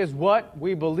 this is what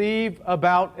we believe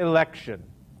about election.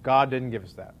 God didn't give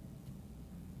us that.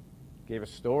 He gave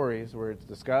us stories where it's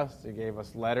discussed. He gave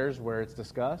us letters where it's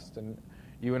discussed. And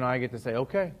you and I get to say,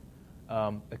 okay,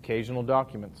 occasional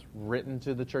documents written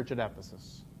to the church at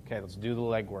Ephesus. Okay, let's do the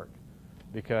legwork.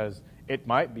 Because it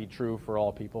might be true for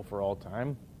all people for all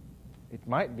time. It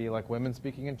might be like women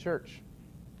speaking in church.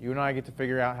 You and I get to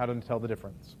figure out how to tell the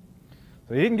difference.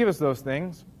 So he didn't give us those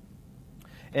things.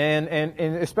 And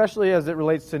especially as it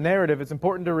relates to narrative, it's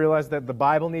important to realize that the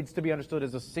Bible needs to be understood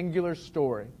as a singular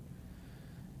story.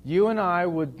 You and I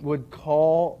would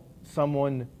call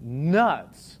someone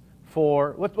nuts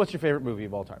for, what's your favorite movie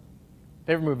of all time?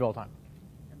 Favorite movie of all time?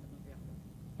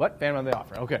 What? Phantom of the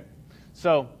Opera. Okay.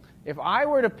 So if I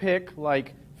were to pick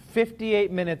like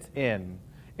 58 minutes in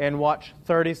and watch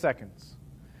 30 seconds,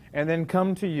 and then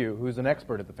come to you, who's an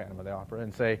expert at the Phantom of the Opera,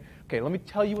 and say, okay, let me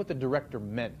tell you what the director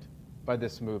meant by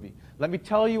this movie. Let me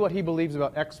tell you what he believes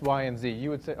about X, Y, and Z.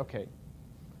 You would say, okay,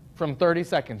 from 30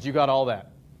 seconds, you got all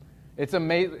that. It's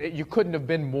amazing. You couldn't have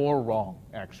been more wrong,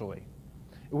 actually.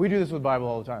 We do this with the Bible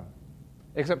all the time.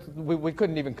 Except we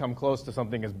couldn't even come close to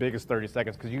something as big as 30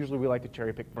 seconds, because usually we like to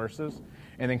cherry pick verses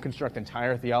and then construct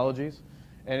entire theologies.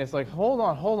 And it's like, hold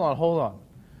on.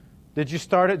 Did you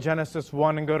start at Genesis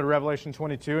 1 and go to Revelation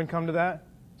 22 and come to that?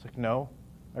 It's like, no.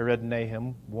 I read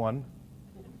Nahum 1.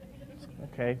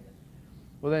 Okay.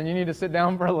 Well, then you need to sit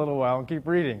down for a little while and keep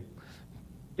reading.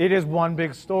 It is one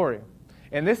big story.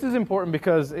 And this is important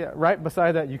because right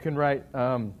beside that you can write,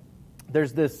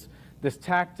 there's this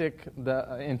tactic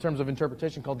in terms of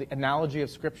interpretation called the analogy of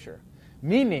Scripture.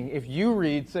 Meaning, if you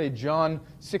read, say, John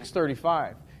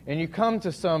 6:35, and you come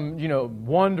to some,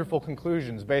 wonderful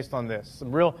conclusions based on this,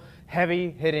 some real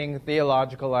heavy-hitting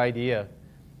theological idea.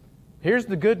 Here's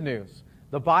the good news.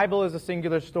 The Bible is a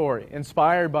singular story,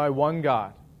 inspired by one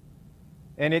God.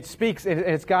 And it speaks,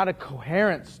 it's got a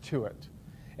coherence to it.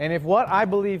 And if what I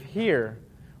believe here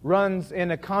runs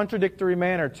in a contradictory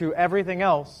manner to everything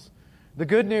else, the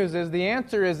good news is the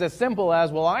answer is as simple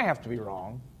as, well, I have to be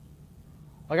wrong.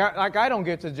 Like I don't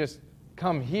get to just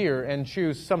come here and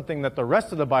choose something that the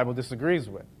rest of the Bible disagrees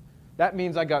with. That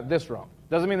means I got this wrong.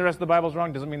 Doesn't mean the rest of the Bible's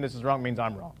wrong. Doesn't mean this is wrong. It means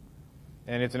I'm wrong.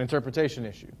 And it's an interpretation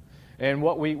issue. And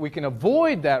what we can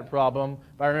avoid that problem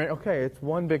by remembering, okay, it's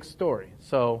one big story.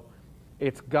 So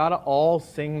it's got to all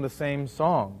sing the same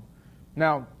song.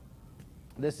 Now,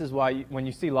 this is why when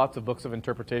you see lots of books of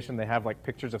interpretation, they have like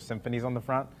pictures of symphonies on the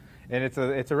front. And it's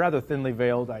a rather thinly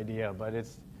veiled idea, but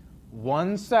it's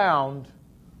one sound,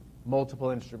 multiple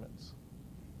instruments.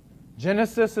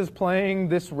 Genesis is playing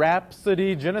this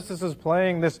rhapsody. Genesis is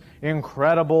playing this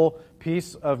incredible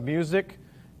piece of music,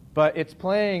 but it's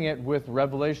playing it with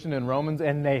Revelation and Romans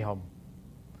and Nahum.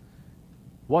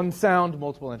 One sound,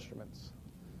 multiple instruments.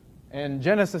 And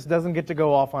Genesis doesn't get to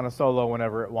go off on a solo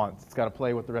whenever it wants. It's got to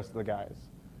play with the rest of the guys.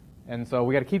 And so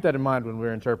we got to keep that in mind when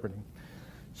we're interpreting.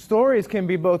 Stories can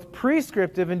be both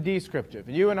prescriptive and descriptive.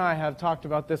 You and I have talked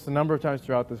about this a number of times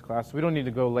throughout this class. We don't need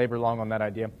to go labor long on that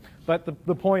idea. But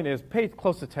the point is, pay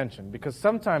close attention, because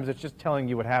sometimes it's just telling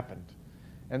you what happened.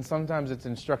 And sometimes it's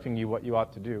instructing you what you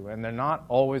ought to do. And they're not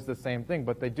always the same thing,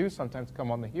 but they do sometimes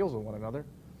come on the heels of one another.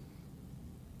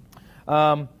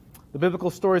 The biblical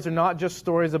stories are not just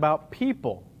stories about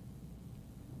people.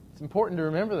 It's important to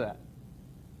remember that.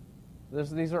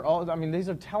 These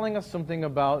are telling us something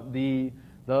about the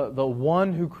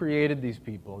one who created these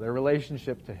people, their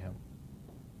relationship to Him.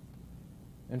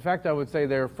 In fact, I would say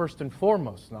they're first and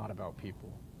foremost not about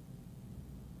people.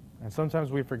 And sometimes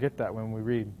we forget that when we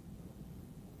read.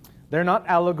 They're not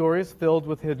allegories filled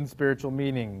with hidden spiritual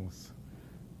meanings.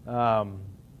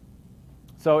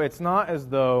 So it's not as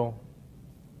though,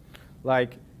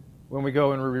 like, when we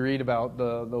go and we read about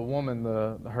the woman,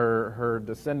 her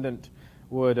descendant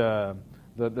would...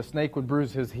 The snake would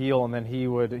bruise his heel, and then he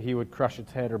would crush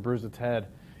its head or bruise its head.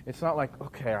 It's not like,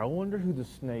 okay, I wonder who the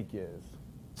snake is.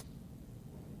 It's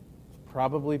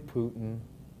probably Putin.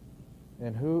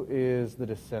 And who is the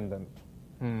descendant?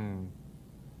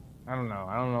 I don't know.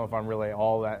 I don't know if I'm really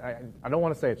all that. I don't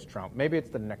want to say it's Trump. Maybe it's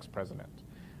the next president.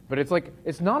 But it's like,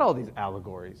 it's not all these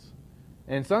allegories.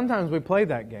 And sometimes we play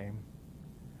that game.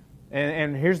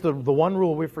 And here's the one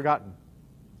rule we've forgotten.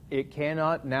 It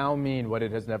cannot now mean what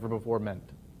it has never before meant.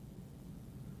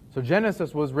 So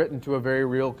Genesis was written to a very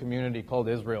real community called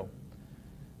Israel.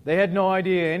 They had no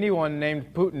idea anyone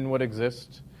named Putin would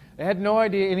exist. They had no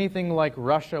idea anything like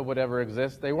Russia would ever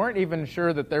exist. They weren't even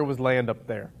sure that there was land up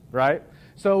there, right?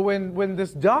 So when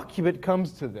this document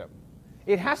comes to them,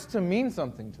 it has to mean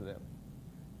something to them.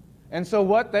 And so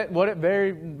what it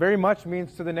very, very much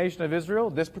means to the nation of Israel,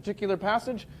 this particular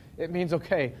passage, it means,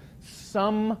 okay,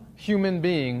 some human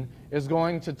being is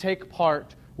going to take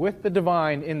part with the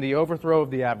divine in the overthrow of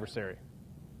the adversary.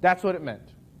 That's what it meant.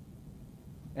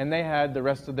 And they had the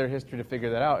rest of their history to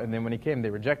figure that out. And then when he came, they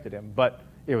rejected him. But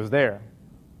it was there.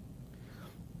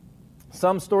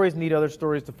 Some stories need other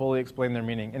stories to fully explain their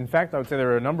meaning. In fact, I would say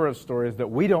there are a number of stories that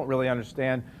we don't really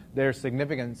understand their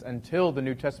significance until the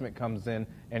New Testament comes in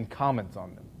and comments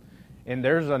on them. And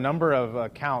there's a number of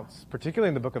accounts, particularly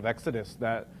in the book of Exodus,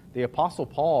 that the Apostle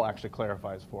Paul actually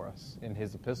clarifies for us in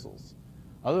his epistles.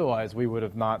 Otherwise, we would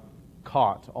have not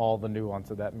caught all the nuance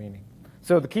of that meaning.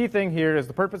 So the key thing here is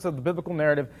the purpose of the biblical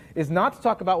narrative is not to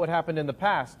talk about what happened in the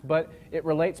past, but it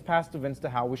relates past events to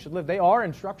how we should live. They are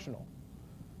instructional.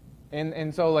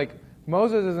 And so, like,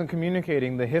 Moses isn't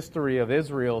communicating the history of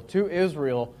Israel to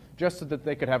Israel just so that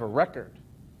they could have a record.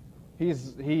 He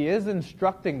is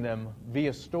instructing them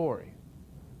via story.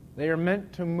 They are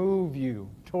meant to move you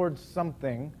towards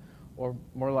something, or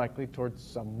more likely towards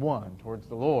someone, towards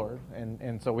the Lord.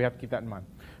 And so we have to keep that in mind.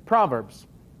 Proverbs.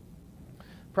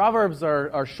 Proverbs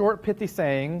are short, pithy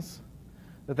sayings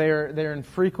that they're in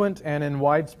frequent and in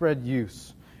widespread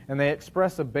use. And they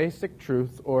express a basic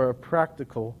truth or a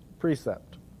practical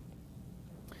precept.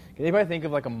 Can anybody think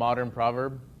of like a modern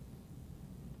proverb?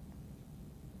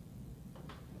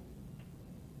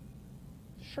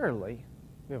 Surely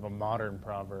we have a modern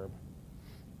proverb.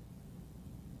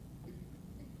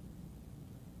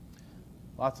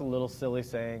 Lots of little silly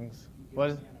sayings.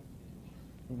 What is?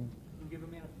 Give a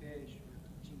man a fish,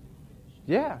 or teach him to fish.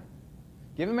 Yeah.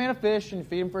 Give a man a fish and you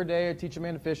feed him for a day, or teach a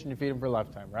man to fish and you feed him for a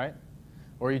lifetime, right?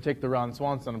 Or you take the Ron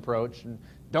Swanson approach and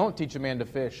don't teach a man to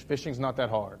fish. Fishing's not that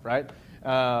hard, right?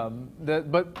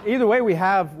 But either way, we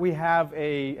have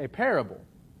a parable,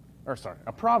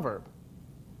 a proverb.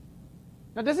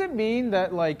 Now, does it mean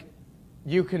that like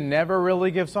you can never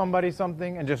really give somebody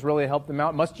something and just really help them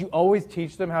out? Must you always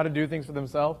teach them how to do things for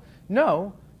themselves?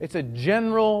 No, it's a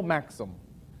general maxim,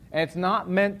 and it's not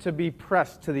meant to be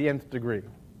pressed to the nth degree.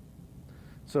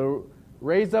 So,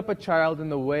 raise up a child in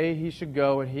the way he should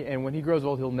go, and when he grows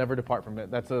old, he'll never depart from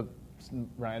it. That's a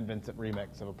Ryan Vincent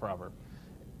remix of a proverb.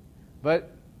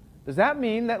 But does that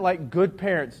mean that like good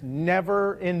parents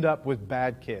never end up with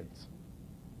bad kids?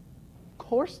 Of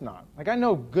course not. Like I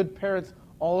know good parents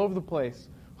all over the place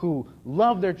who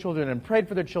love their children and prayed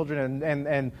for their children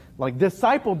and like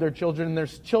discipled their children, and their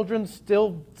children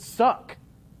still suck.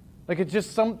 Like it's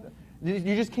just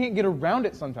you just can't get around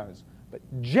it sometimes. But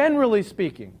generally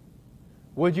speaking,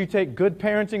 would you take good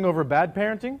parenting over bad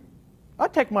parenting?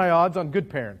 I'd take my odds on good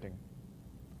parenting.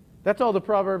 That's all the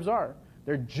Proverbs are.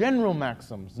 They're general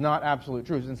maxims, not absolute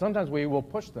truths. And sometimes we will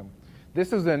push them.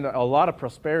 This is in a lot of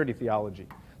prosperity theology.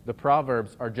 The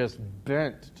Proverbs are just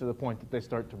bent to the point that they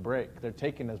start to break. They're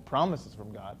taken as promises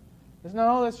from God.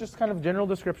 No, that's just kind of general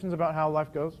descriptions about how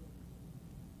life goes.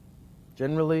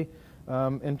 Generally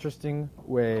interesting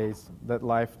ways that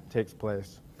life takes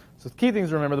place. So the key things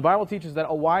to remember, the Bible teaches that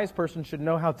a wise person should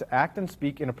know how to act and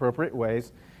speak in appropriate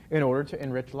ways in order to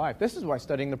enrich life. This is why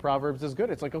studying the Proverbs is good.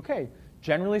 It's like, okay,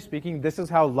 generally speaking, this is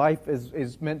how life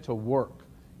is meant to work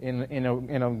in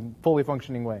a fully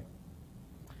functioning way.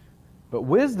 But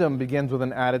wisdom begins with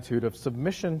an attitude of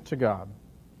submission to God.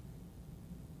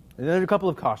 And there's a couple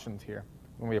of cautions here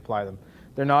when we apply them.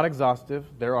 They're not exhaustive.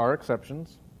 There are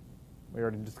exceptions. We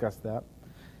already discussed that.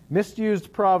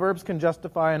 Misused proverbs can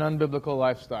justify an unbiblical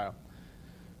lifestyle.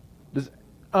 Does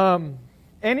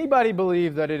anybody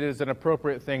believe that it is an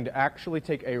appropriate thing to actually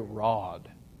take a rod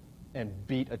and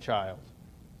beat a child?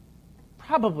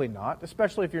 Probably not,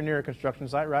 especially if you're near a construction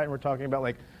site, right? And we're talking about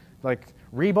like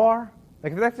rebar.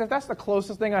 Like if that's the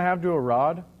closest thing I have to a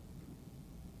rod.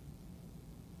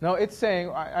 No, it's saying,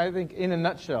 I think in a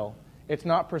nutshell, it's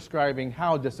not prescribing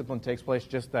how discipline takes place,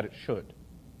 just that it should.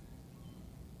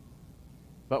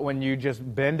 But when you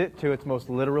just bend it to its most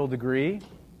literal degree,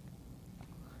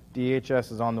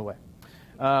 DHS is on the way.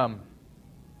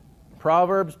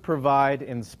 Proverbs provide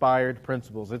inspired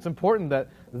principles. It's important that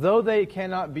though they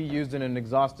cannot be used in an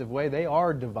exhaustive way, they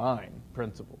are divine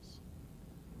principles.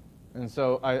 And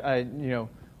so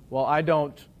while I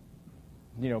don't,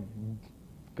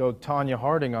 go Tanya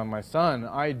Harding on my son,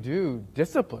 I do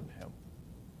discipline him.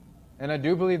 And I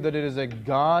do believe that it is a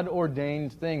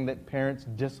God-ordained thing that parents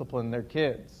discipline their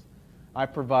kids. I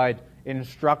provide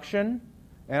instruction,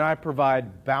 and I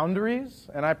provide boundaries,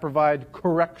 and I provide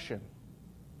correction.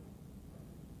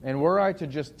 And were I to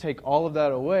just take all of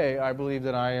that away, I believe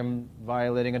that I am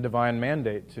violating a divine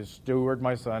mandate to steward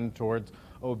my son towards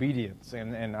obedience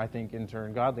and I think in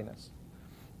turn godliness.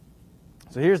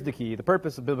 So here's the key. The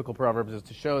purpose of biblical proverbs is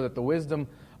to show that the wisdom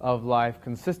of life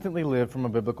consistently lived from a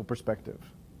biblical perspective.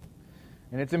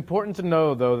 And it's important to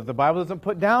know, though, that the Bible doesn't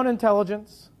put down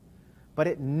intelligence, but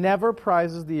it never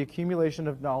prizes the accumulation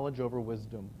of knowledge over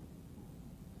wisdom.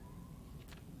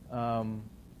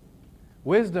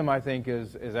 Wisdom, I think,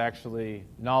 is actually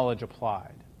knowledge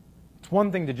applied. It's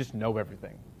one thing to just know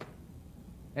everything.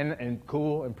 And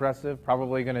cool, impressive,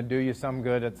 probably going to do you some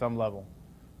good at some level.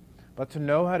 But to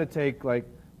know how to take like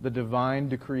the divine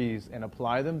decrees and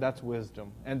apply them, that's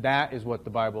wisdom. And that is what the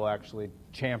Bible actually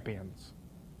champions,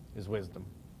 is wisdom.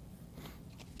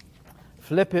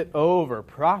 Flip it over.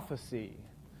 Prophecy.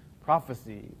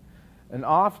 Prophecy. An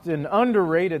often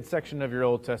underrated section of your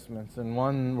Old Testament, and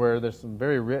one where there's some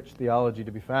very rich theology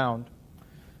to be found.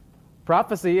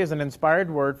 Prophecy is an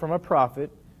inspired word from a prophet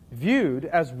viewed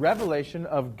as revelation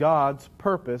of God's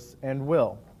purpose and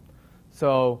will.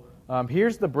 So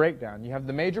here's the breakdown. You have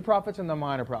the major prophets and the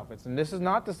minor prophets. And this is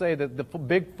not to say that the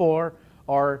big four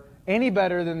are any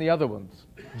better than the other ones,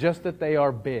 just that they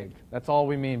are big. That's all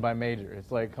we mean by major.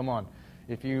 It's like, come on,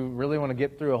 if you really want to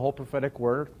get through a whole prophetic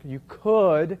word, you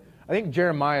could. I think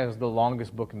Jeremiah is the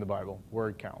longest book in the Bible,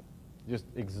 word count. Just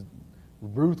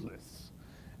ruthless.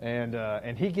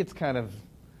 And he gets kind of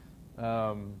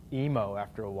emo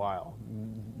after a while.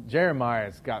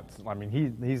 Jeremiah's got,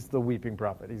 he's the weeping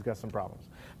prophet. He's got some problems.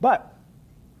 But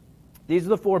these are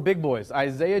the four big boys: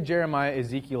 Isaiah, Jeremiah,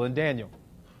 Ezekiel, and Daniel.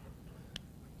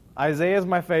 Isaiah is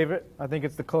my favorite. I think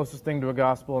it's the closest thing to a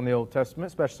gospel in the Old Testament,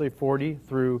 especially 40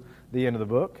 through the end of the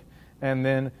book. And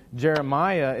then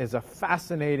Jeremiah is a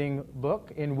fascinating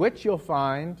book in which you'll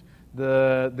find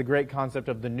the great concept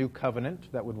of the new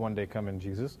covenant that would one day come in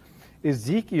Jesus.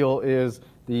 Ezekiel is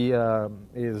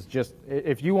just,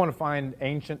 if you want to find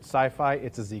ancient sci-fi,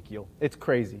 it's Ezekiel. It's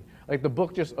crazy. Like the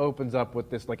book just opens up with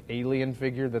this like alien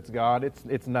figure that's God.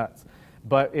 It's nuts.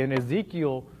 But in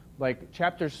Ezekiel, like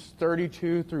chapters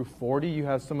 32 through 40, you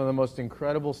have some of the most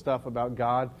incredible stuff about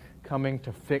God coming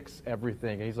to fix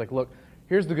everything. And he's like, look,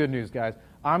 here's the good news, guys.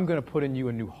 I'm going to put in you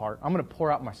a new heart. I'm going to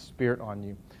pour out my Spirit on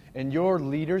you. And your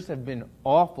leaders have been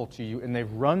awful to you, and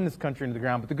they've run this country into the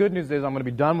ground. But the good news is I'm going to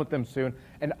be done with them soon,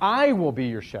 and I will be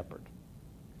your shepherd.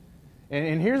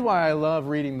 And here's why I love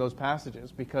reading those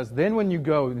passages, because then when you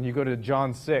go to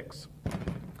John 6,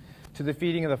 to the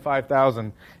feeding of the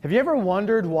 5,000, have you ever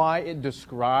wondered why it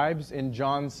describes in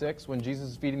John 6, when Jesus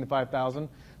is feeding the 5,000,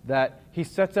 that he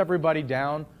sets everybody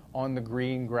down on the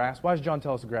green grass? Why does John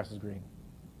tell us the grass is green?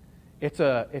 It's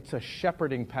a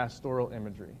shepherding pastoral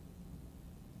imagery.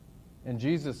 And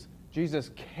Jesus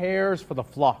cares for the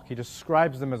flock. He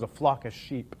describes them as a flock of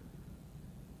sheep.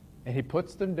 And he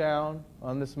puts them down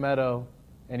on this meadow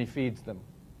and he feeds them.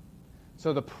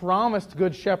 So the promised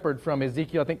good shepherd from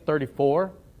Ezekiel, I think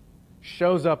 34,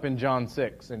 shows up in John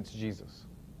 6, and it's Jesus,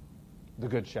 the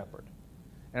good shepherd.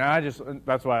 And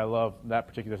that's why I love that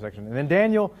particular section. And then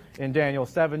Daniel, in Daniel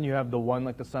 7, you have the one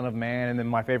like the Son of Man, and then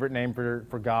my favorite name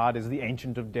for God is the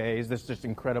Ancient of Days. This just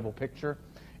incredible picture.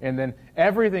 And then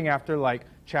everything after like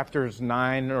chapters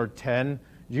 9 or 10,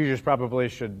 you just probably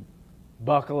should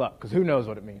buckle up, because who knows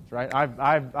what it means, right?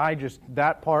 I just,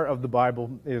 that part of the Bible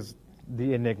is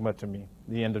the enigma to me,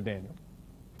 the end of Daniel.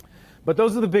 But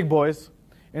those are the big boys.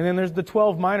 And then there's the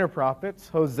 12 minor prophets: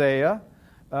 Hosea,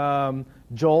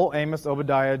 Joel, Amos,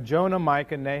 Obadiah, Jonah,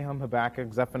 Micah, Nahum,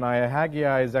 Habakkuk, Zephaniah,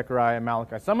 Haggai, Zechariah, and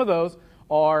Malachi. Some of those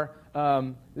are,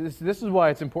 this is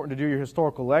why it's important to do your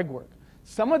historical legwork.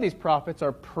 Some of these prophets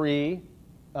are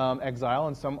pre-exile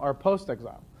and some are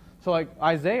post-exile. So like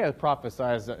Isaiah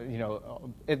prophesies,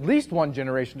 at least one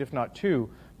generation, if not two,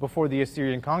 before the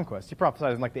Assyrian conquest. He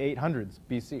prophesies in like the 800s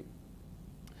BC.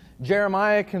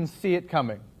 Jeremiah can see it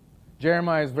coming.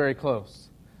 Jeremiah is very close.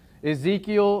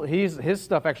 Ezekiel, his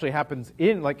stuff actually happens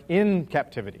in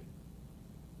captivity.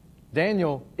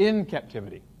 Daniel in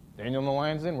captivity. Daniel in the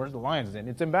lion's den. Where's the lion's den?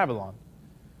 It's in Babylon.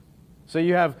 So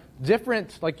you have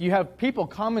you have people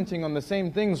commenting on the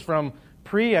same things from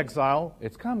pre-exile.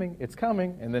 It's coming,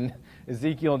 and then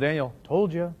Ezekiel and Daniel,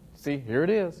 told you. See, here it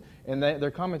is, and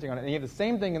they're commenting on it. And you have the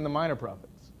same thing in the minor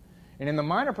prophets. And in the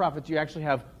minor prophets, you actually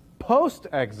have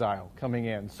post-exile coming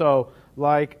in. So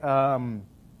like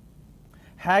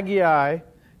Haggai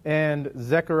and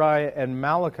Zechariah and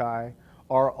Malachi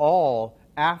are all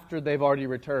after they've already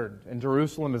returned. And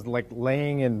Jerusalem is like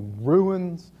laying in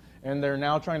ruins, and they're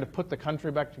now trying to put the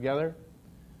country back together.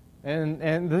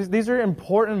 And these are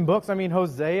important books. I mean,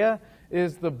 Hosea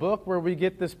is the book where we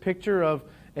get this picture of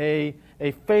a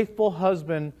faithful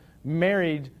husband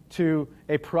married to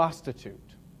a prostitute,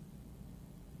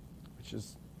 which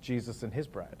is Jesus and his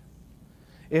bride.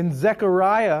 In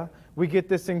Zechariah, we get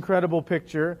this incredible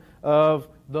picture of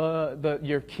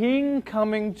your king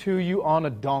coming to you on a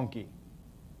donkey.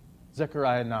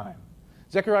 Zechariah 9.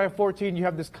 Zechariah 14, you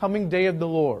have this coming day of the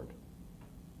Lord.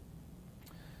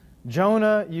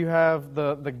 Jonah, you have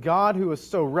the God who is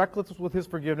so reckless with his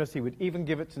forgiveness, he would even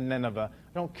give it to Nineveh.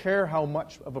 I don't care how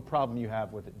much of a problem you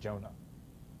have with it, Jonah.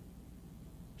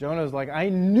 Jonah's like, I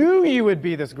knew you would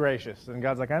be this gracious. And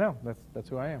God's like, I know, that's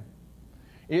who I am.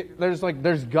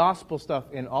 There's gospel stuff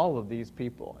in all of these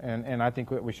people, and I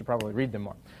think we should probably read them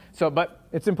more. But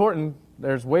it's important,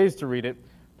 there's ways to read it.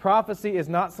 Prophecy is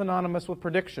not synonymous with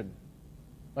prediction.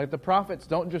 Like the prophets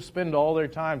don't just spend all their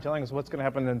time telling us what's going to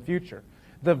happen in the future.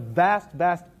 The vast,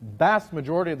 vast, vast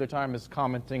majority of their time is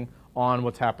commenting on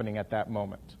what's happening at that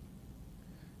moment.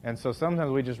 And so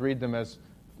sometimes we just read them as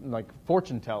like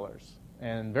fortune tellers,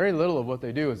 and very little of what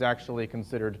they do is actually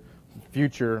considered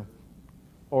future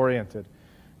oriented.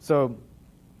 So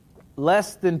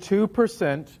less than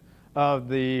 2% of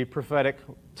the prophetic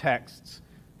texts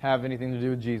have anything to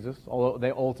do with Jesus, although they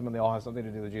ultimately all have something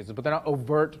to do with Jesus, but they're not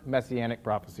overt messianic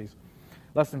prophecies.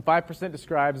 Less than 5%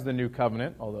 describes the new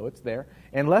covenant, although it's there,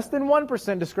 and less than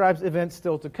 1% describes events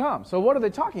still to come. So what are they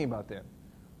talking about then?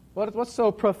 What's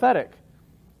so prophetic?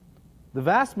 The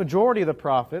vast majority of the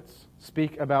prophets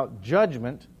speak about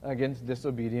judgment against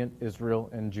disobedient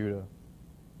Israel and Judah.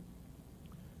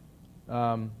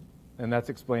 And that's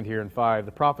explained here in 5.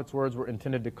 The prophet's words were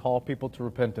intended to call people to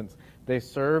repentance. They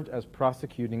served as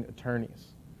prosecuting attorneys.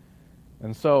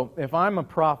 And so, if I'm a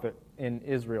prophet in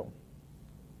Israel,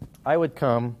 I would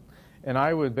come and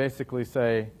I would basically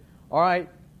say, all right,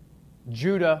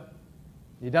 Judah,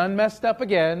 you done messed up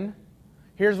again.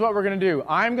 Here's what we're going to do.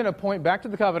 I'm going to point back to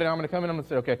the covenant. I'm going to come in and I'm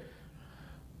going to say, okay,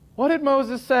 what did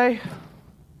Moses say?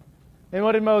 And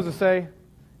what did Moses say?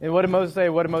 And what did Moses say?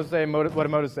 What did Moses say? And what did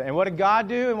Moses say? And what did God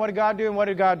do? And what did God do? And what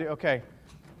did God do? Okay.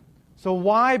 So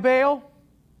why Baal?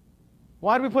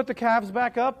 Why did we put the calves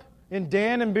back up in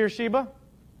Dan and Beersheba?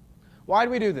 Why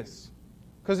did we do this?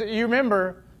 Because you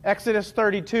remember Exodus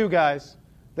 32, guys.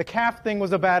 The calf thing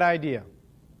was a bad idea.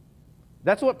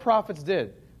 That's what prophets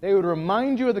did. They would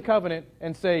remind you of the covenant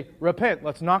and say, repent,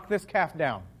 let's knock this calf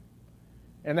down.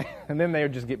 And then they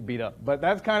would just get beat up. But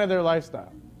that's kind of their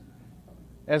lifestyle.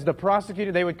 As the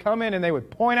prosecutor, they would come in and they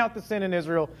would point out the sin in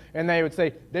Israel, and they would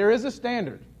say, there is a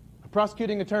standard. A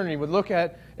prosecuting attorney would look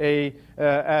at a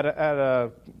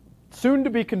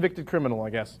soon-to-be convicted criminal, I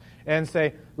guess, and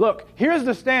say, look, here's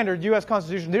the standard, U.S.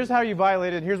 Constitution. Here's how you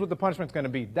violated it. Here's what the punishment's going to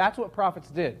be. That's what prophets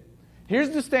did.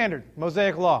 Here's the standard,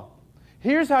 Mosaic law.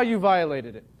 Here's how you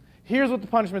violated it. Here's what the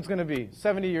punishment's going to be,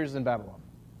 70 years in Babylon.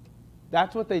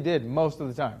 That's what they did most of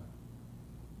the time.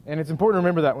 And it's important to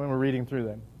remember that when we're reading through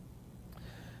them.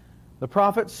 The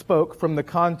prophet spoke from the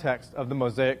context of the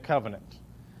Mosaic covenant.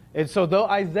 And so though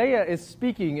Isaiah is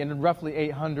speaking in roughly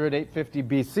 800, 850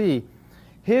 BC,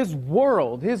 his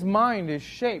world, his mind is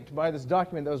shaped by this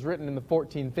document that was written in the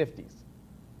 1450s,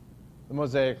 the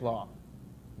Mosaic Law.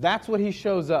 That's what he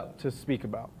shows up to speak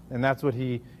about, and that's what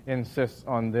he insists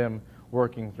on them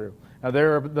working through. Now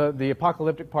there are the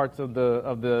apocalyptic parts of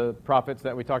the prophets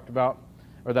that we talked about,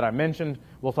 or that I mentioned.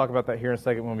 We'll talk about that here in a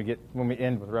second when we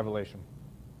end with Revelation.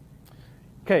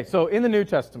 Okay, so in the New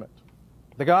Testament,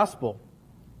 the gospel,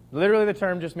 literally the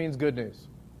term just means good news.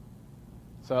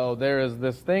 So there is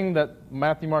this thing that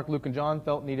Matthew, Mark, Luke, and John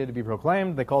felt needed to be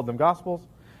proclaimed. They called them gospels.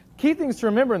 Key things to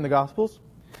remember in the gospels: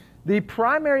 the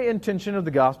primary intention of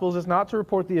the gospels is not to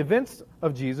report the events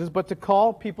of Jesus, but to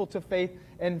call people to faith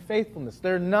and faithfulness.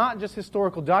 They're not just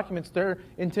historical documents. They're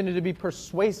intended to be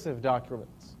persuasive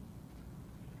documents.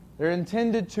 They're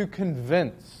intended to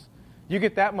convince. You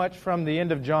get that much from the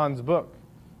end of John's book.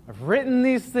 I've written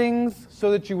these things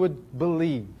so that you would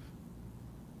believe.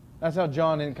 That's how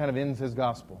John kind of ends his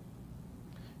gospel.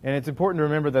 And it's important to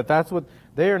remember that that's what,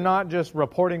 they are not just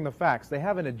reporting the facts. They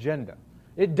have an agenda.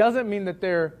 It doesn't mean that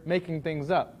they're making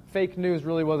things up. Fake news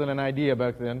really wasn't an idea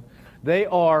back then. They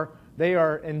are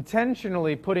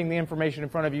intentionally putting the information in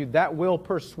front of you that will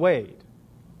persuade.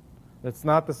 That's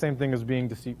not the same thing as being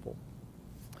deceitful.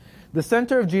 The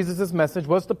center of Jesus' message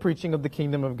was the preaching of the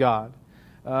kingdom of God.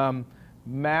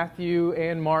 Matthew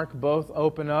and Mark both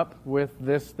open up with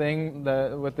this thing,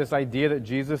 with this idea that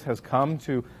Jesus has come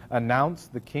to announce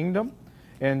the kingdom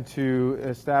and to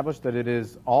establish that it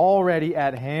is already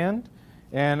at hand.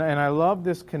 And I love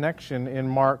this connection in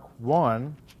Mark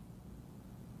 1,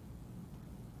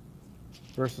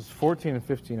 verses 14 and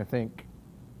 15, I think.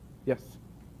 Yes.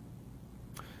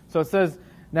 So it says,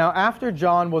 now after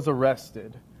John was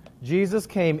arrested, Jesus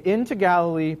came into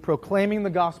Galilee proclaiming the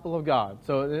gospel of God.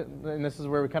 So, and this is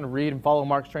where we kind of read and follow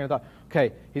Mark's train of thought.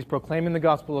 Okay, he's proclaiming the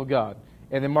gospel of God.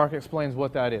 And then Mark explains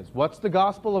what that is. What's the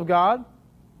gospel of God?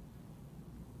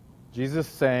 Jesus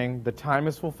saying, the time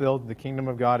is fulfilled, the kingdom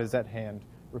of God is at hand.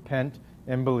 Repent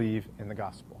and believe in the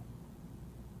gospel.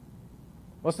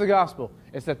 What's the gospel?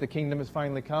 It's that the kingdom has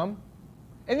finally come.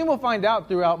 And then we'll find out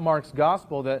throughout Mark's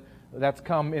gospel that that's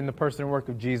come in the person and work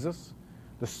of Jesus,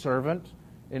 the servant.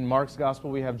 In Mark's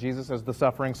gospel, we have Jesus as the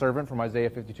suffering servant from Isaiah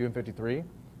 52 and 53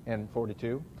 and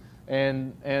 42.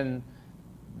 And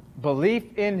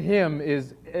belief in him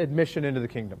is admission into the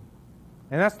kingdom.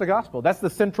 And that's the gospel. That's the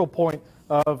central point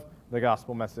of the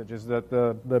gospel message, is that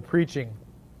the preaching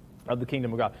of the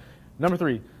kingdom of God. Number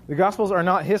 3, the Gospels are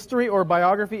not history or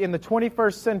biography in the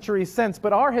 21st century sense,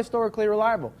 but are historically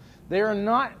reliable. They are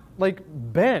not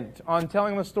bent on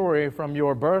telling the story from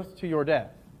your birth to your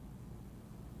death.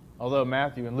 Although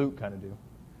Matthew and Luke kind of do.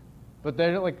 But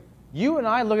they're you and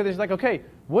I look at this okay,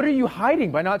 what are you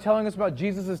hiding by not telling us about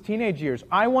Jesus' teenage years?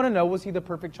 I want to know, was he the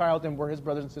perfect child and were his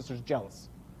brothers and sisters jealous?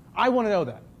 I want to know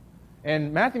that.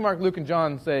 And Matthew, Mark, Luke, and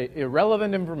John say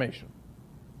irrelevant information.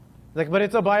 But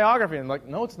it's a biography. And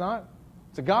no, it's not.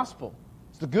 It's a gospel.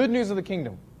 It's the good news of the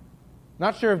kingdom.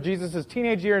 Not sure if Jesus'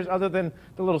 teenage years, other than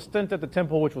the little stint at the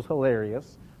temple, which was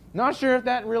hilarious. Not sure if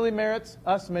that really merits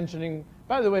us mentioning.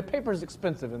 By the way, paper is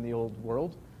expensive in the old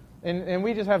world. And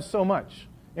we just have so much.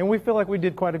 And we feel like we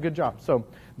did quite a good job. So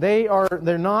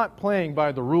they're not playing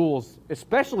by the rules,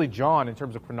 especially John in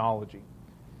terms of chronology.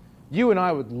 You and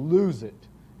I would lose it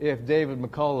if David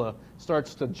McCullough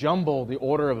starts to jumble the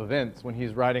order of events when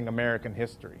he's writing American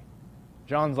history.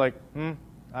 John's I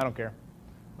don't care.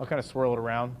 I'll kind of swirl it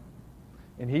around.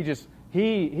 And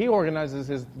he organizes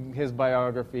his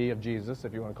biography of Jesus,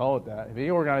 if you want to call it that. If he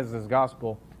organizes his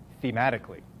gospel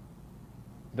thematically.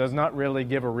 Does not really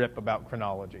give a rip about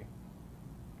chronology.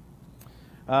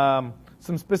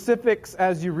 Some specifics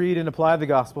as you read and apply the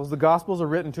Gospels. The Gospels are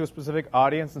written to a specific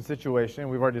audience and situation.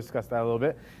 We've already discussed that a little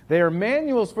bit. They are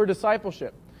manuals for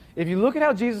discipleship. If you look at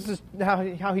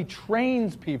how he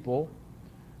trains people,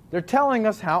 they're telling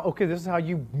us this is how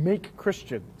you make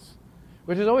Christians.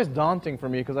 Which is always daunting for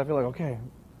me because I feel okay,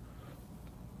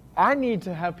 I need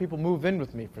to have people move in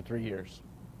with me for 3 years.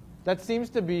 That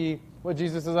seems to be what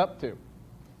Jesus is up to.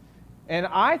 And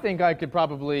I think I could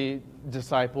probably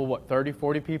disciple, 30,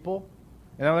 40 people?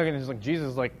 And I'm looking at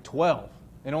Jesus 12,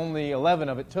 and only 11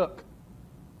 of it took.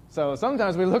 So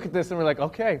sometimes we look at this and we're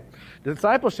okay,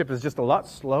 discipleship is just a lot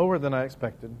slower than I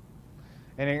expected.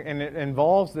 And it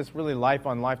involves this really life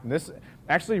on life. And this,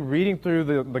 actually reading through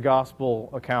the gospel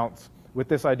accounts with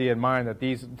this idea in mind, that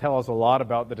these tell us a lot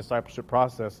about the discipleship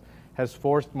process, has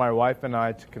forced my wife and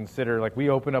I to consider, we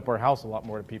open up our house a lot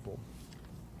more to people.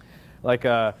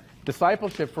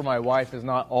 Discipleship for my wife is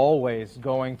not always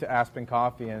going to Aspen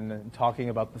Coffee and talking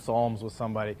about the Psalms with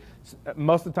somebody.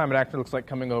 Most of the time it actually looks like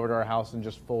coming over to our house and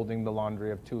just folding the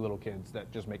laundry of 2 little kids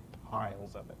that just make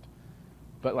piles of it.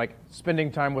 But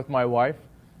spending time with my wife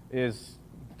is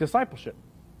discipleship.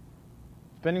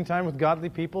 Spending time with godly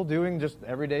people, doing just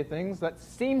everyday things, that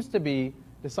seems to be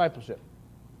discipleship.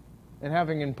 And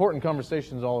having important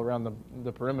conversations all around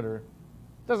the perimeter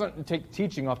doesn't take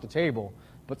teaching off the table.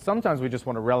 But sometimes we just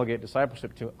want to relegate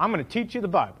discipleship to, I'm going to teach you the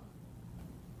Bible.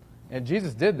 And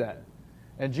Jesus did that.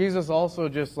 And Jesus also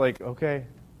just okay,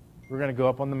 we're going to go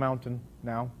up on the mountain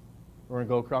now. We're going to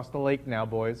go across the lake now,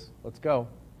 boys. Let's go.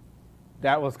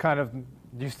 That was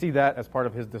you see that as part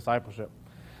of his discipleship.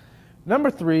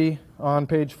 Number 3 on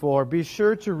page 4, be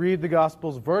sure to read the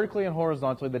Gospels vertically and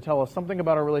horizontally. They tell us something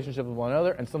about our relationship with one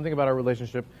another and something about our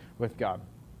relationship with God.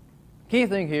 Key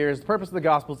thing here is the purpose of the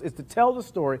Gospels is to tell the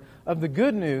story of the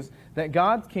good news that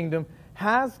God's kingdom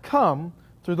has come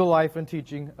through the life and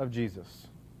teaching of Jesus.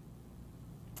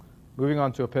 Moving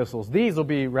on to epistles. These will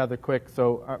be rather quick,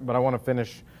 but I want to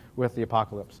finish with the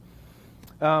apocalypse.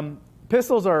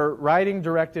 Epistles are writing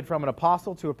directed from an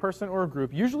apostle to a person or a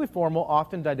group, usually formal,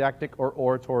 often didactic or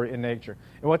oratory in nature.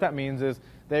 And what that means is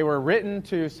they were written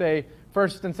to, say,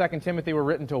 1st and 2nd Timothy were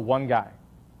written to one guy.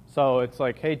 So it's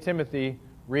hey, Timothy,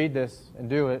 read this and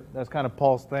do it. That's kind of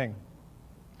Paul's thing.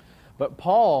 But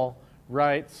Paul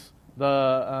writes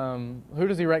who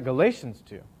does he write Galatians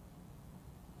to?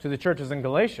 To the churches in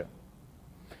Galatia.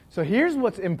 So here's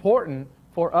what's important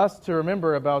for us to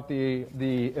remember about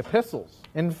the epistles.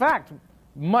 In fact,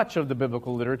 much of the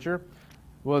biblical literature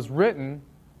was written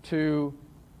to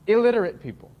illiterate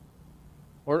people,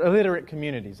 or illiterate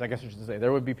communities, I guess I should say.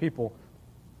 There would be people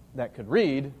that could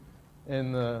read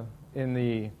in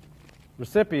the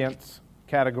recipients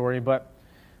category, but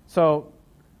so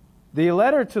the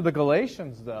letter to the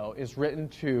Galatians, though, is written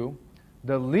to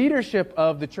the leadership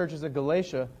of the churches of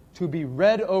Galatia to be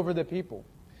read over the people.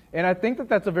 And I think that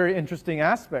that's a very interesting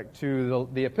aspect to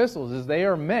the epistles, is they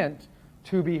are meant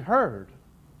to be heard.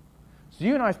 So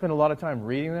you and I spend a lot of time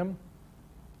reading them.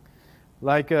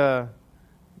 Like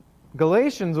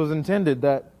Galatians was intended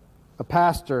that a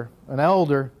pastor, an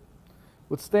elder,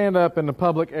 would stand up in the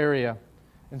public area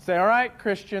and say, all right,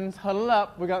 Christians, huddle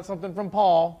up. We got something from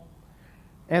Paul.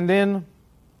 And then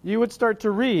you would start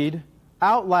to read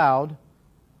out loud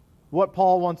what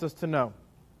Paul wants us to know.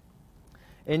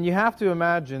 And you have to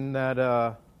imagine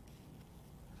that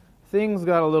things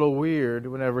got a little weird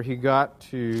whenever he got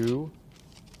to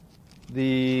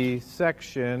the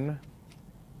section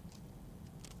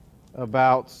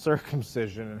about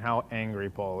circumcision and how angry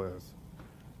Paul is.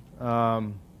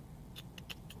 I'm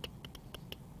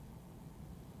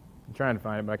trying to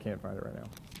find it, but I can't find it right now.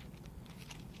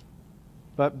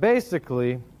 But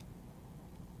basically,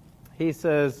 he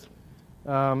says,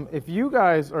 if you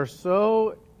guys are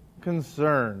so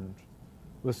concerned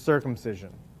with circumcision,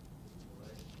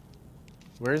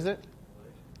 where is it?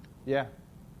 Yeah.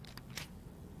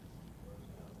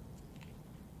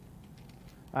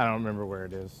 I don't remember where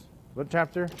it is. What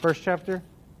chapter? First chapter?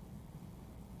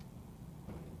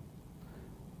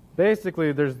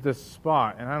 Basically, there's this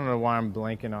spot, and I don't know why I'm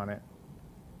blanking on it,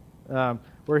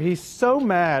 where he's so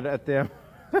mad at them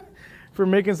for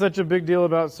making such a big deal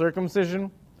about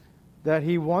circumcision that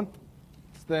he wants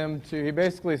them to, he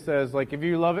basically says, like, if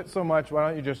you love it so much, why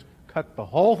don't you just cut the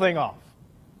whole thing off?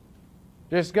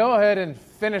 Just go ahead and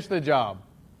finish the job.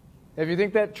 If you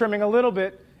think that trimming a little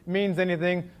bit means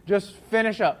anything, just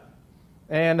finish up.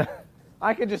 And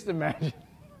I could just imagine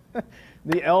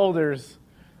the elders,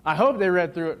 I hope they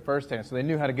read through it firsthand so they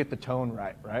knew how to get the tone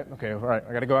right? Okay, all right,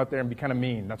 I got to go out there and be kind of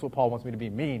mean. That's what Paul wants me to be,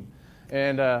 mean.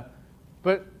 And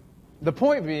but the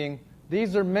point being,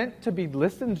 these are meant to be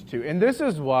listened to. And this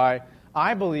is why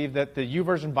I believe that the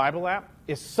YouVersion Bible app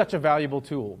is such a valuable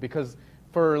tool, because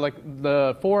for like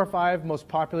the 4 or 5 most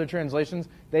popular translations,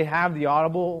 they have the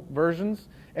audible versions,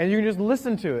 and you can just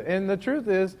listen to it. And the truth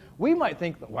is, we might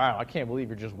think, wow, I can't believe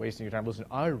you're just wasting your time listening.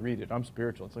 I read it. I'm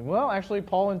spiritual. It's like, well, actually,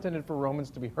 Paul intended for Romans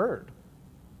to be heard.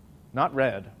 Not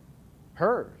read.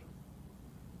 Heard.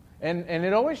 And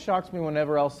it always shocks me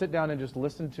whenever I'll sit down and just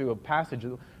listen to a passage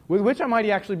with which I might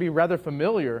actually be rather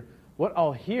familiar, what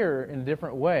I'll hear in a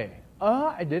different way.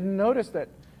 I didn't notice that.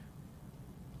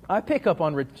 I pick up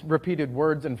on repeated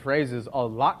words and phrases a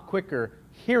lot quicker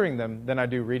hearing them than I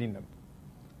do reading them.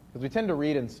 Because we tend to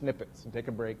read in snippets and take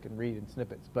a break and read in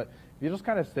snippets. But if you just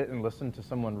kind of sit and listen to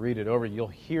someone read it over, you'll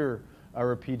hear a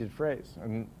repeated phrase.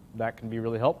 And that can be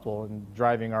really helpful in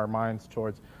driving our minds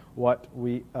towards what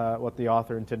the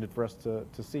author intended for us to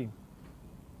see.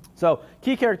 So,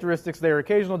 key characteristics, they are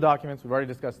occasional documents. We've already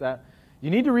discussed that. You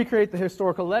need to recreate the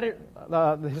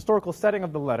historical setting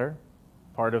of the letter,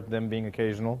 part of them being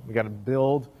occasional. We've got to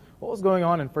build what was going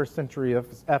on in first century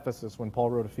Ephesus when Paul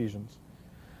wrote Ephesians.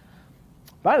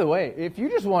 By the way, if you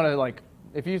just want to,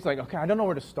 okay, I don't know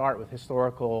where to start with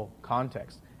historical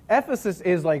context, Ephesus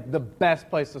is like the best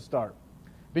place to start.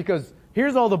 Because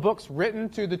here's all the books written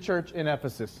to the church in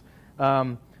Ephesus.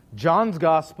 John's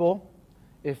Gospel,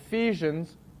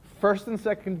 Ephesians, 1st and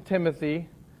 2nd Timothy,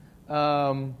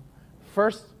 1st,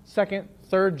 2nd,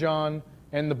 3rd John,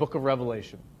 and the book of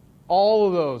Revelation. All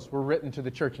of those were written to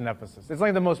the church in Ephesus. It's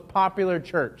like the most popular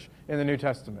church in the New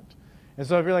Testament. And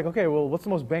so if you're like, okay, well, what's the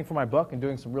most bang for my buck in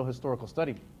doing some real historical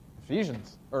study?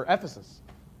 Ephesians, or Ephesus.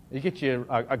 You get you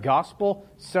a gospel,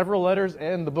 several letters,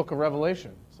 and the book of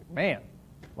Revelation. It's like, man,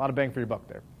 a lot of bang for your buck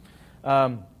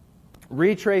there.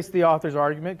 Retrace the author's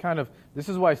argument, this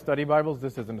is why study Bibles,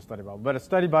 this isn't a study Bible, but a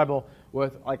study Bible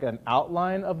with like an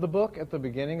outline of the book at the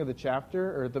beginning of the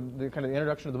chapter, or the kind of the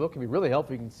introduction of the book can be really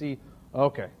helpful. You can see,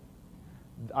 okay,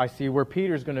 I see where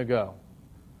Peter's going to go.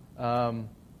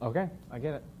 Okay, I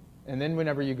get it. And then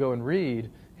whenever you go and read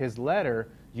his letter,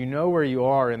 you know where you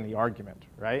are in the argument,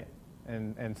 right?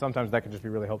 And sometimes that can just be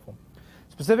really helpful.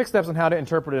 Specific steps on how to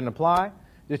interpret and apply.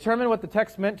 Determine what the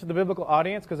text meant to the biblical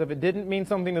audience, because if it didn't mean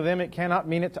something to them, it cannot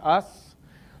mean it to us.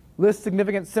 List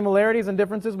significant similarities and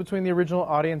differences between the original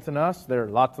audience and us. There are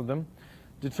lots of them.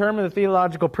 Determine the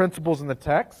theological principles in the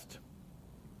text.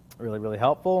 Really, really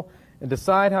helpful. And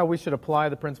decide how we should apply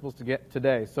the principles to get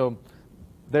today. So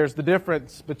there's the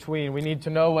difference between, we need to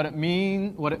know what it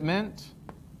meant,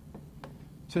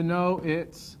 to know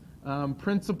its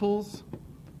principles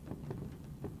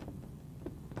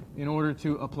in order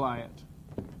to apply it.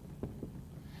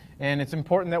 And it's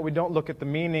important that we don't look at the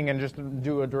meaning and just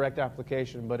do a direct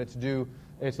application, but it's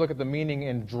look at the meaning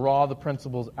and draw the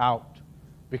principles out.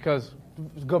 Because,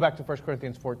 go back to 1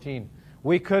 Corinthians 14.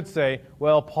 We could say,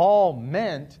 well, Paul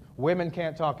meant women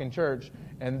can't talk in church,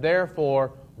 and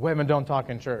therefore women don't talk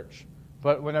in church.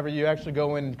 But whenever you actually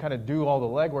go in and kind of do all the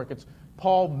legwork, it's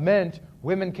Paul meant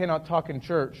women cannot talk in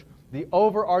church. The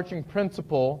overarching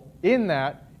principle in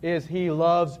that is he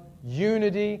loves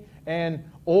unity and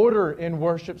order in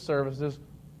worship services.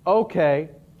 Okay,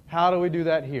 how do we do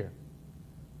that here?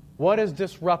 What is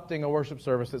disrupting a worship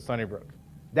service at Sunnybrook?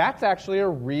 That's actually a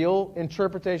real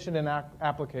interpretation and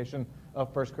application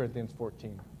of 1 Corinthians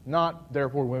 14. Not,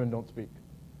 therefore, women don't speak.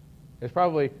 It's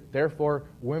probably, therefore,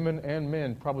 women and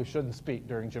men probably shouldn't speak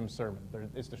during Jim's sermon.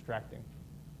 It's distracting.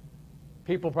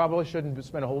 People probably shouldn't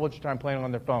spend a whole bunch of time playing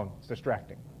on their phone. It's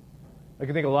distracting. I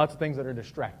can think of lots of things that are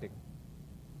distracting.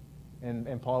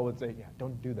 And Paul would say, yeah,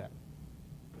 don't do that.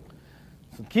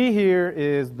 So the key here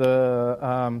is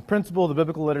the principle of the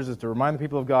biblical letters is to remind the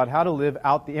people of God how to live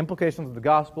out the implications of the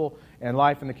gospel and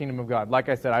life in the kingdom of God. Like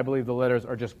I said, I believe the letters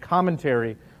are just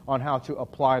commentary on how to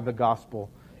apply the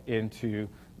gospel into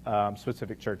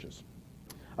specific churches.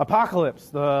 Apocalypse,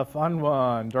 the fun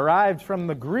one, derived from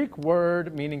the Greek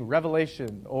word meaning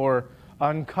revelation or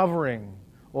uncovering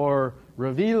or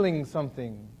revealing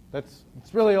something. That's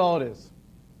really all it is.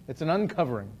 It's an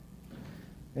uncovering.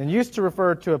 And used to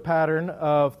refer to a pattern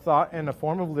of thought and a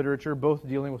form of literature, both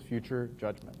dealing with future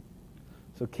judgment.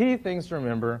 So key things to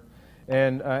remember.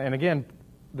 And again,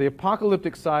 the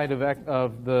apocalyptic side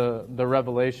of the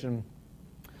revelation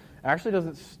actually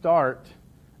doesn't start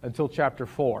until chapter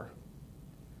 4.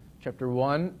 Chapter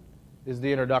 1 is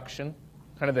the introduction,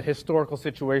 kind of the historical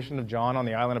situation of John on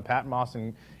the island of Patmos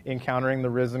and encountering the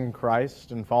risen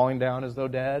Christ and falling down as though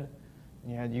dead.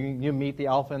 You meet the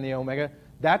Alpha and the Omega.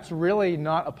 That's really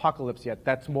not apocalypse yet.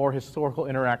 That's more historical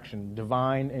interaction,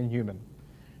 divine and human.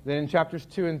 Then in chapters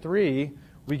 2 and 3,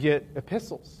 we get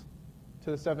epistles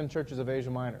to the 7 churches of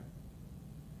Asia Minor.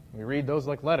 We read those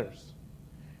like letters.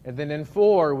 And then in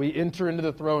 4, we enter into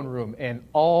the throne room and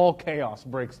all chaos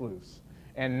breaks loose.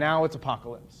 And now it's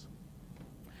apocalypse.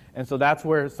 And so that's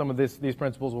where some of these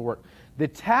principles will work. The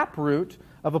taproot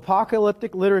of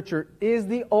apocalyptic literature is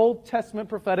the Old Testament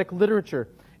prophetic literature,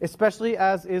 especially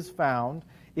as is found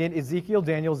in Ezekiel,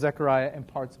 Daniel, Zechariah, and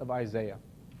parts of Isaiah.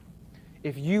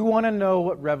 If you want to know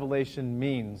what Revelation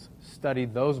means, study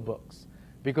those books,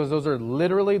 because those are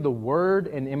literally the word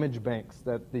and image banks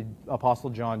that the Apostle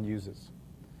John uses.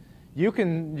 You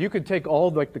could take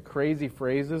all like the crazy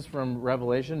phrases from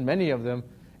Revelation, many of them,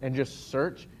 and just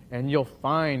search, and you'll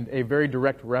find a very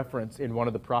direct reference in one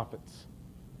of the prophets.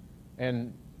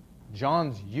 And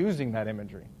John's using that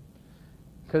imagery.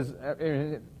 Because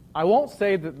I won't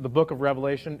say that the book of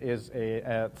Revelation is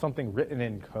something written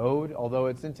in code, although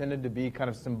it's intended to be kind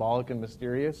of symbolic and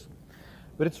mysterious.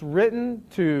 But it's written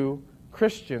to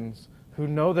Christians who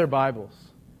know their Bibles.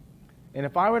 And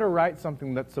if I were to write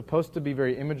something that's supposed to be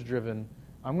very image-driven,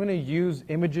 I'm going to use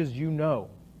images you know.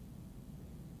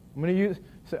 I'm going to use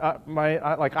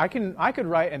I could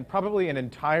write and probably an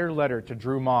entire letter to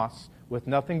Drew Moss with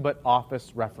nothing but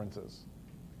Office references.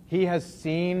 He has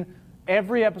seen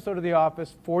every episode of The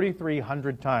Office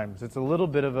 4,300 times. It's a little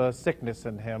bit of a sickness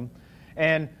in him.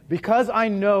 And because I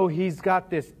know he's got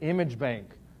this image bank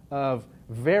of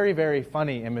very, very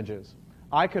funny images,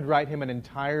 I could write him an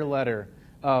entire letter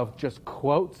of just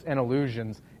quotes and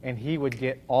allusions, and he would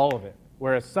get all of it.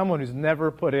 Whereas someone who's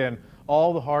never put in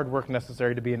all the hard work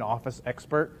necessary to be an Office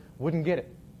expert wouldn't get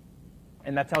it.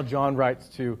 And that's how John writes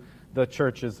to the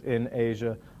churches in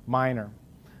Asia Minor.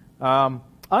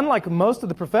 Unlike most of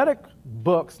the prophetic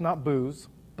books, not booze,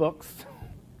 books,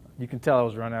 you can tell I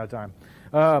was running out of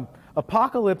time,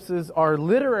 apocalypses are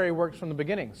literary works from the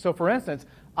beginning. So for instance,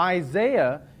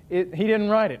 Isaiah, he didn't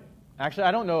write it. Actually,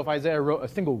 I don't know if Isaiah wrote a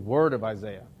single word of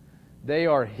Isaiah. They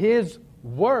are his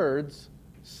words,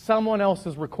 someone else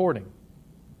is recording.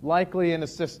 Likely an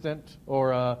assistant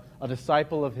or a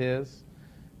disciple of his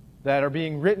that are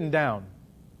being written down.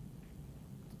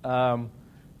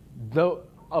 Though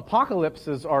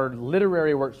apocalypses are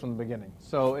literary works from the beginning.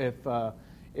 So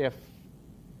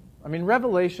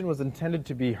Revelation was intended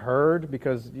to be heard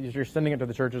because you're sending it to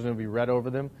the churches and it will be read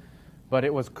over them, but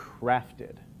it was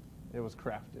crafted. It was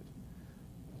crafted.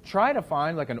 Try to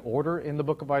find like an order in the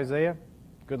book of Isaiah.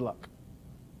 Good luck.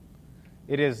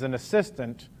 It is an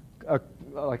assistant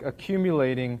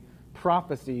accumulating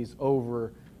prophecies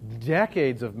over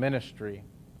decades of ministry.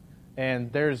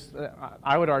 And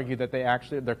I would argue that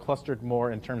they're clustered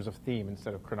more in terms of theme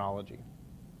instead of chronology.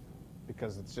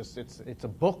 Because it's a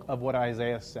book of what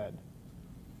Isaiah said.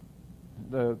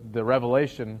 The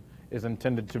Revelation is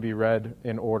intended to be read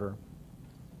in order.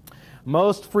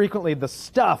 Most frequently, the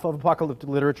stuff of apocalyptic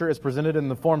literature is presented in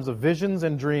the forms of visions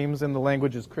and dreams, and the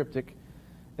language is cryptic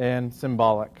and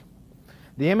symbolic.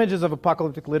 The images of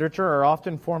apocalyptic literature are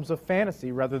often forms of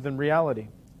fantasy rather than reality.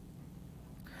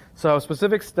 So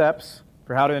specific steps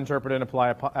for how to interpret and apply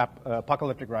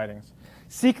apocalyptic writings.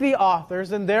 Seek the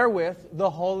authors and therewith the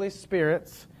Holy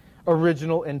Spirit's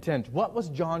original intent. What was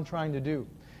John trying to do?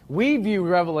 We view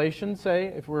Revelation, say,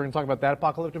 if we're going to talk about that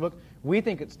apocalyptic book, we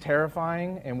think it's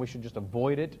terrifying and we should just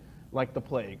avoid it like the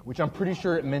plague, which I'm pretty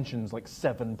sure it mentions like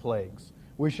 7 plagues.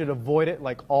 We should avoid it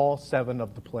like all 7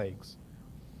 of the plagues.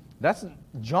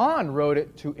 John wrote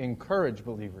it to encourage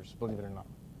believers, believe it or not.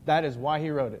 That is why he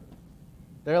wrote it.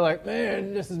 They're like,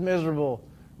 man, this is miserable.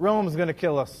 Rome's going to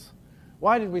kill us.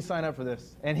 Why did we sign up for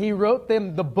this? And he wrote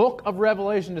them the book of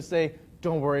Revelation to say,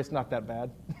 don't worry, it's not that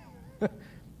bad.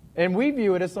 And we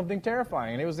view it as something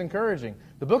terrifying, and it was encouraging.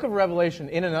 The book of Revelation,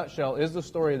 in a nutshell, is the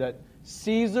story that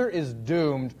Caesar is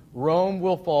doomed, Rome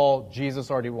will fall, Jesus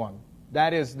already won.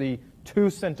 That is the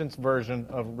 2-sentence version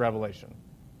of Revelation.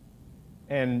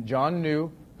 And John knew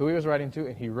who he was writing to,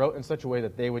 and he wrote in such a way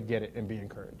that they would get it and be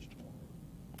encouraged.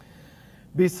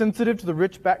 Be sensitive to the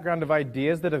rich background of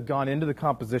ideas that have gone into the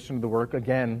composition of the work.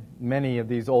 Again, many of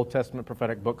these Old Testament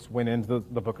prophetic books went into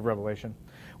the book of Revelation.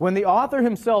 When the author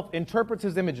himself interprets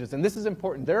his images, and this is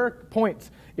important, there are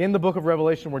points in the book of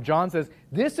Revelation where John says,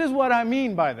 this is what I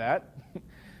mean by that.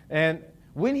 And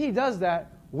when he does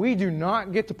that, we do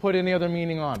not get to put any other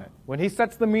meaning on it. When he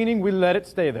sets the meaning, we let it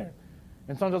stay there.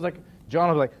 And sometimes like John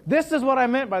will be like, this is what I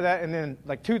meant by that. And then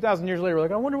like 2,000 years later, we're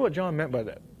like, I wonder what John meant by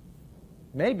that.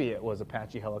 Maybe it was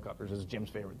Apache helicopters. Is Jim's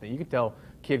favorite thing. You could tell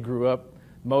kid grew up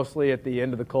mostly at the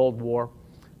end of the Cold War,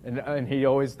 and he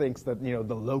always thinks that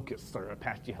the locusts are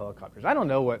Apache helicopters. I don't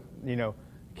know what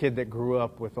kid that grew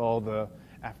up with all the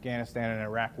Afghanistan and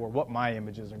Iraq war, what my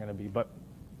images are going to be, but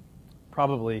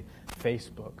probably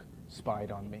Facebook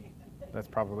spied on me. That's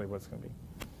probably what's going to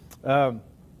be.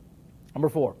 Number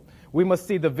 4, we must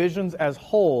see the visions as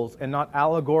wholes and not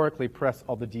allegorically press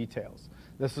all the details.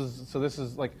 This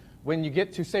is like, when you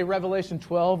get to, say, Revelation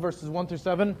 12, verses 1 through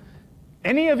 7,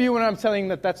 any of you, when I'm telling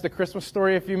that that's the Christmas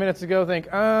story a few minutes ago, think,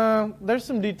 there's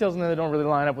some details in there that don't really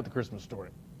line up with the Christmas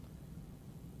story.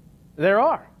 There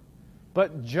are.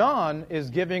 But John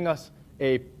is giving us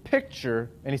a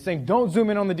picture, and he's saying, don't zoom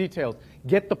in on the details.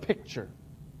 Get the picture.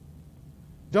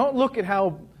 Don't look at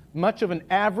how much of an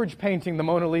average painting the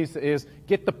Mona Lisa is.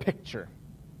 Get the picture.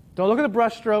 Don't look at the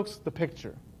brushstrokes, the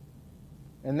picture.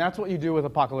 And that's what you do with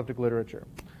apocalyptic literature.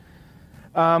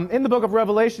 In the book of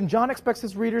Revelation, John expects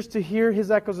his readers to hear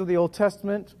his echoes of the Old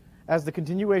Testament as the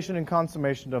continuation and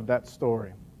consummation of that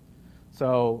story.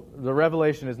 So the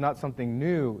Revelation is not something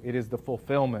new. It is the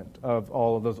fulfillment of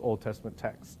all of those Old Testament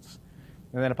texts.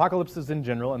 And then apocalypses in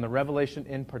general, and the Revelation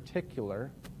in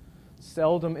particular,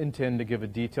 seldom intend to give a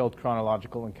detailed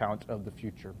chronological account of the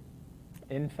future.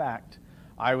 In fact,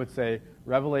 I would say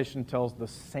Revelation tells the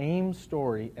same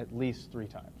story at least 3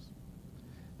 times.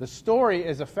 The story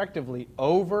is effectively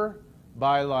over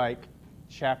by like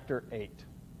chapter 8,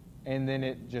 and then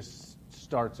it just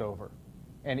starts over.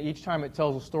 And each time it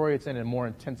tells a story, it's in a more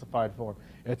intensified form.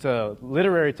 It's a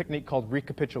literary technique called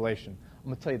recapitulation. I'm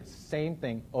going to tell you the same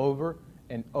thing over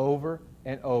and over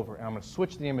and over, and I'm going to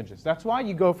switch the images. That's why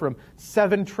you go from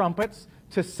 7 trumpets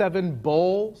to 7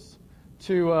 bowls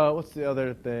to, what's the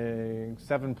other thing,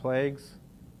 7 plagues?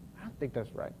 I don't think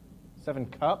that's right. 7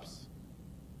 cups?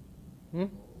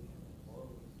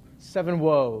 7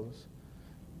 woes.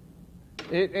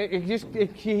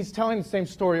 He's telling the same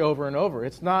story over and over.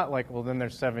 It's not like, well, then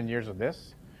there's 7 years of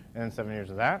this, and then 7 years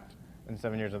of that, and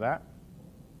 7 years of that.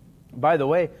 By the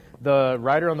way, the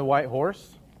rider on the white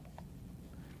horse,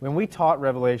 when we taught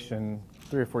Revelation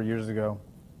 3 or 4 years ago,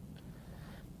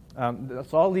 so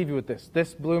I'll leave you with this.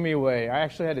 This blew me away. I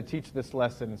actually had to teach this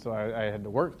lesson, so I had to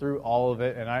work through all of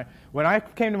it. And when I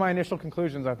came to my initial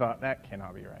conclusions, I thought, that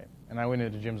cannot be right. And I went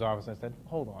into Jim's office and I said,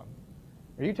 hold on.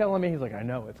 Are you telling me? He's like, I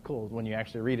know, it's cool when you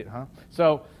actually read it, huh?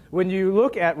 So when you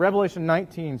look at Revelation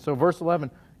 19, so verse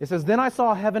 11, it says, then I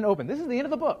saw heaven open. This is the end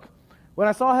of the book. When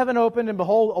I saw heaven opened, and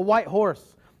behold, a white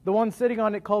horse. The one sitting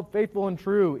on it called Faithful and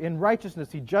True. In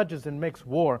righteousness he judges and makes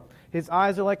war. His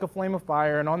eyes are like a flame of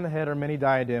fire, and on the head are many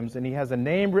diadems. And he has a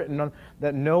name written on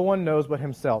that no one knows but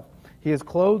himself. He is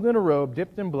clothed in a robe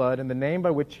dipped in blood, and the name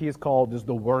by which he is called is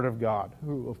the Word of God.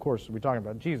 Who, of course, we're talking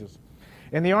about Jesus.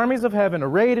 And the armies of heaven,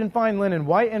 arrayed in fine linen,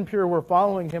 white and pure, were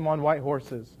following him on white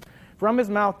horses. From his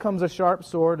mouth comes a sharp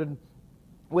sword, and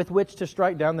with which to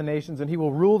strike down the nations, and he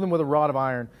will rule them with a rod of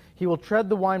iron. He will tread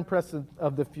the winepress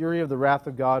of the fury of the wrath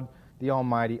of God the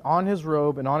Almighty. On his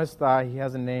robe and on his thigh he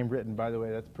has a name written. By the way,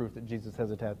 that's proof that Jesus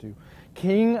has a tattoo.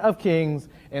 King of Kings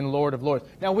and Lord of Lords.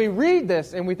 Now we read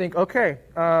this and we think, okay,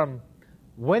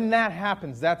 when that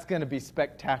happens, that's going to be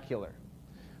spectacular.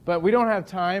 But we don't have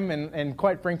time, and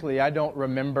quite frankly, I don't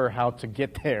remember how to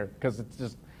get there, because it's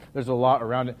just There's a lot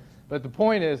around it. But the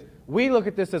point is, we look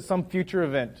at this as some future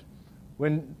event.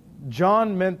 When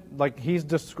John meant, like, he's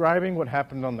describing what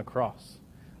happened on the cross.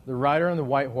 The rider on the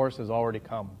white horse has already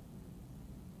come.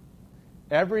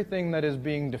 Everything that is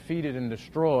being defeated and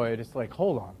destroyed, it's like,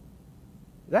 hold on.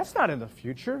 That's not in the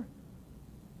future.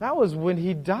 That was when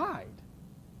he died.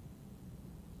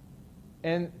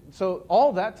 And so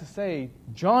all that to say,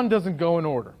 John doesn't go in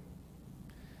order.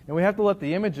 And we have to let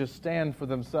the images stand for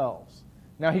themselves.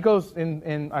 Now he goes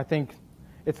in I think,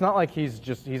 it's not like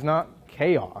he's not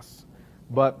chaos,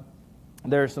 but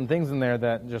there are some things in there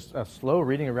that just a slow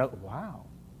reading around, wow.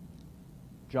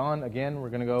 John, again, we're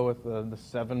going to go with the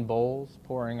 7 bowls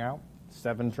pouring out,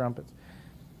 7 trumpets.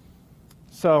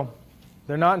 So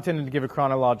they're not intended to give a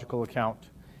chronological account.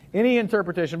 Any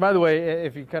interpretation, by the way,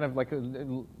 if you kind of like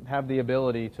have the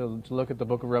ability to look at the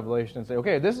book of Revelation and say,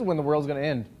 okay, this is when the world's going to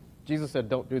end. Jesus said,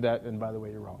 don't do that, and by the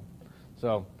way, you're wrong.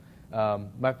 So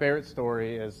my favorite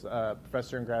story is a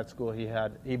professor in grad school.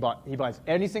 He buys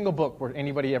any single book where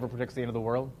anybody ever predicts the end of the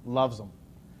world, loves them.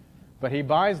 But he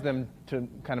buys them to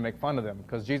kind of make fun of them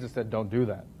because Jesus said, don't do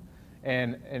that.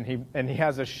 And he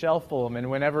has a shelf full of them. And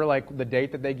whenever like the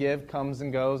date that they give comes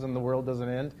and goes and the world doesn't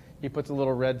end, he puts a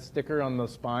little red sticker on the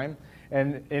spine.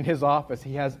 And in his office,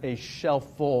 he has a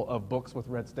shelf full of books with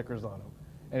red stickers on them.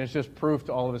 And it's just proof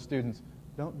to all of his students,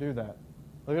 don't do that.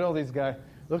 Look at all these guys.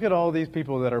 Look at all these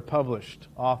people that are published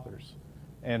authors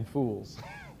and fools.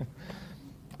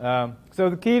 So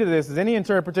the key to this is any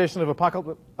interpretation of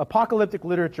apocalyptic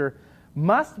literature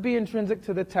must be intrinsic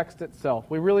to the text itself.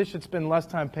 We really should spend less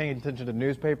time paying attention to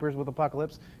newspapers with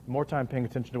apocalypse, more time paying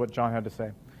attention to what John had to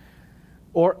say.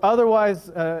 Or otherwise,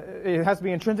 it has to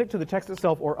be intrinsic to the text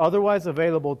itself or otherwise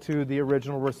available to the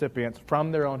original recipients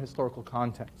from their own historical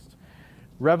context.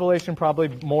 Revelation, probably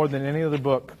more than any other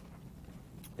book,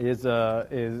 is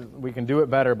we can do it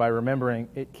better by remembering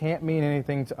it can't mean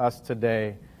anything to us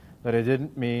today that it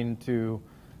didn't mean to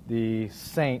the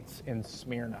saints in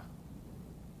Smyrna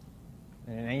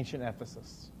and in ancient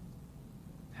Ephesus.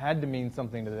 It had to mean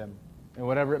something to them. And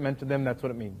whatever it meant to them, that's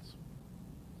what it means.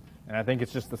 And I think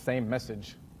it's just the same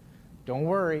message. Don't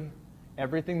worry.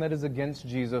 Everything that is against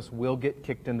Jesus will get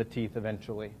kicked in the teeth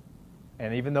eventually.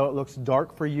 And even though it looks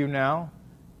dark for you now,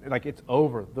 like it's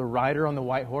over. The rider on the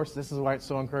white horse, this is why it's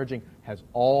so encouraging, has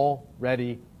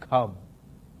already come.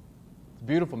 It's a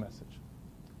beautiful message.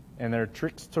 And there are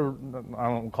tricks to, I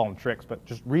don't call them tricks, but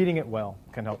just reading it well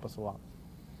can help us a lot.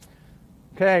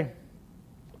 Okay.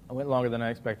 I went longer than I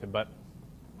expected, but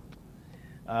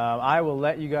I will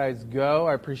let you guys go.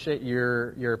 I appreciate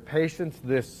your patience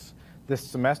this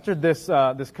semester.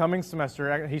 This coming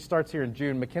semester, he starts here in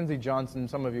June. Mackenzie Johnson,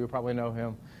 some of you probably know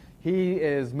him. He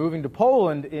is moving to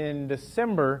Poland in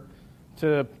December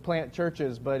to plant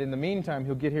churches, but in the meantime,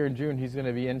 he'll get here in June. He's going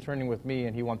to be interning with me,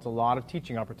 and he wants a lot of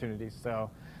teaching opportunities,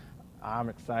 so I'm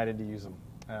excited to use him,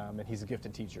 and he's a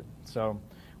gifted teacher. So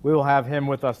we will have him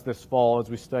with us this fall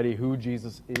as we study who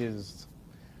Jesus is.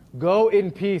 Go in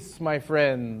peace, my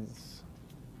friends.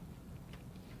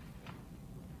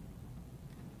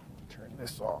 Turn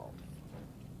this off.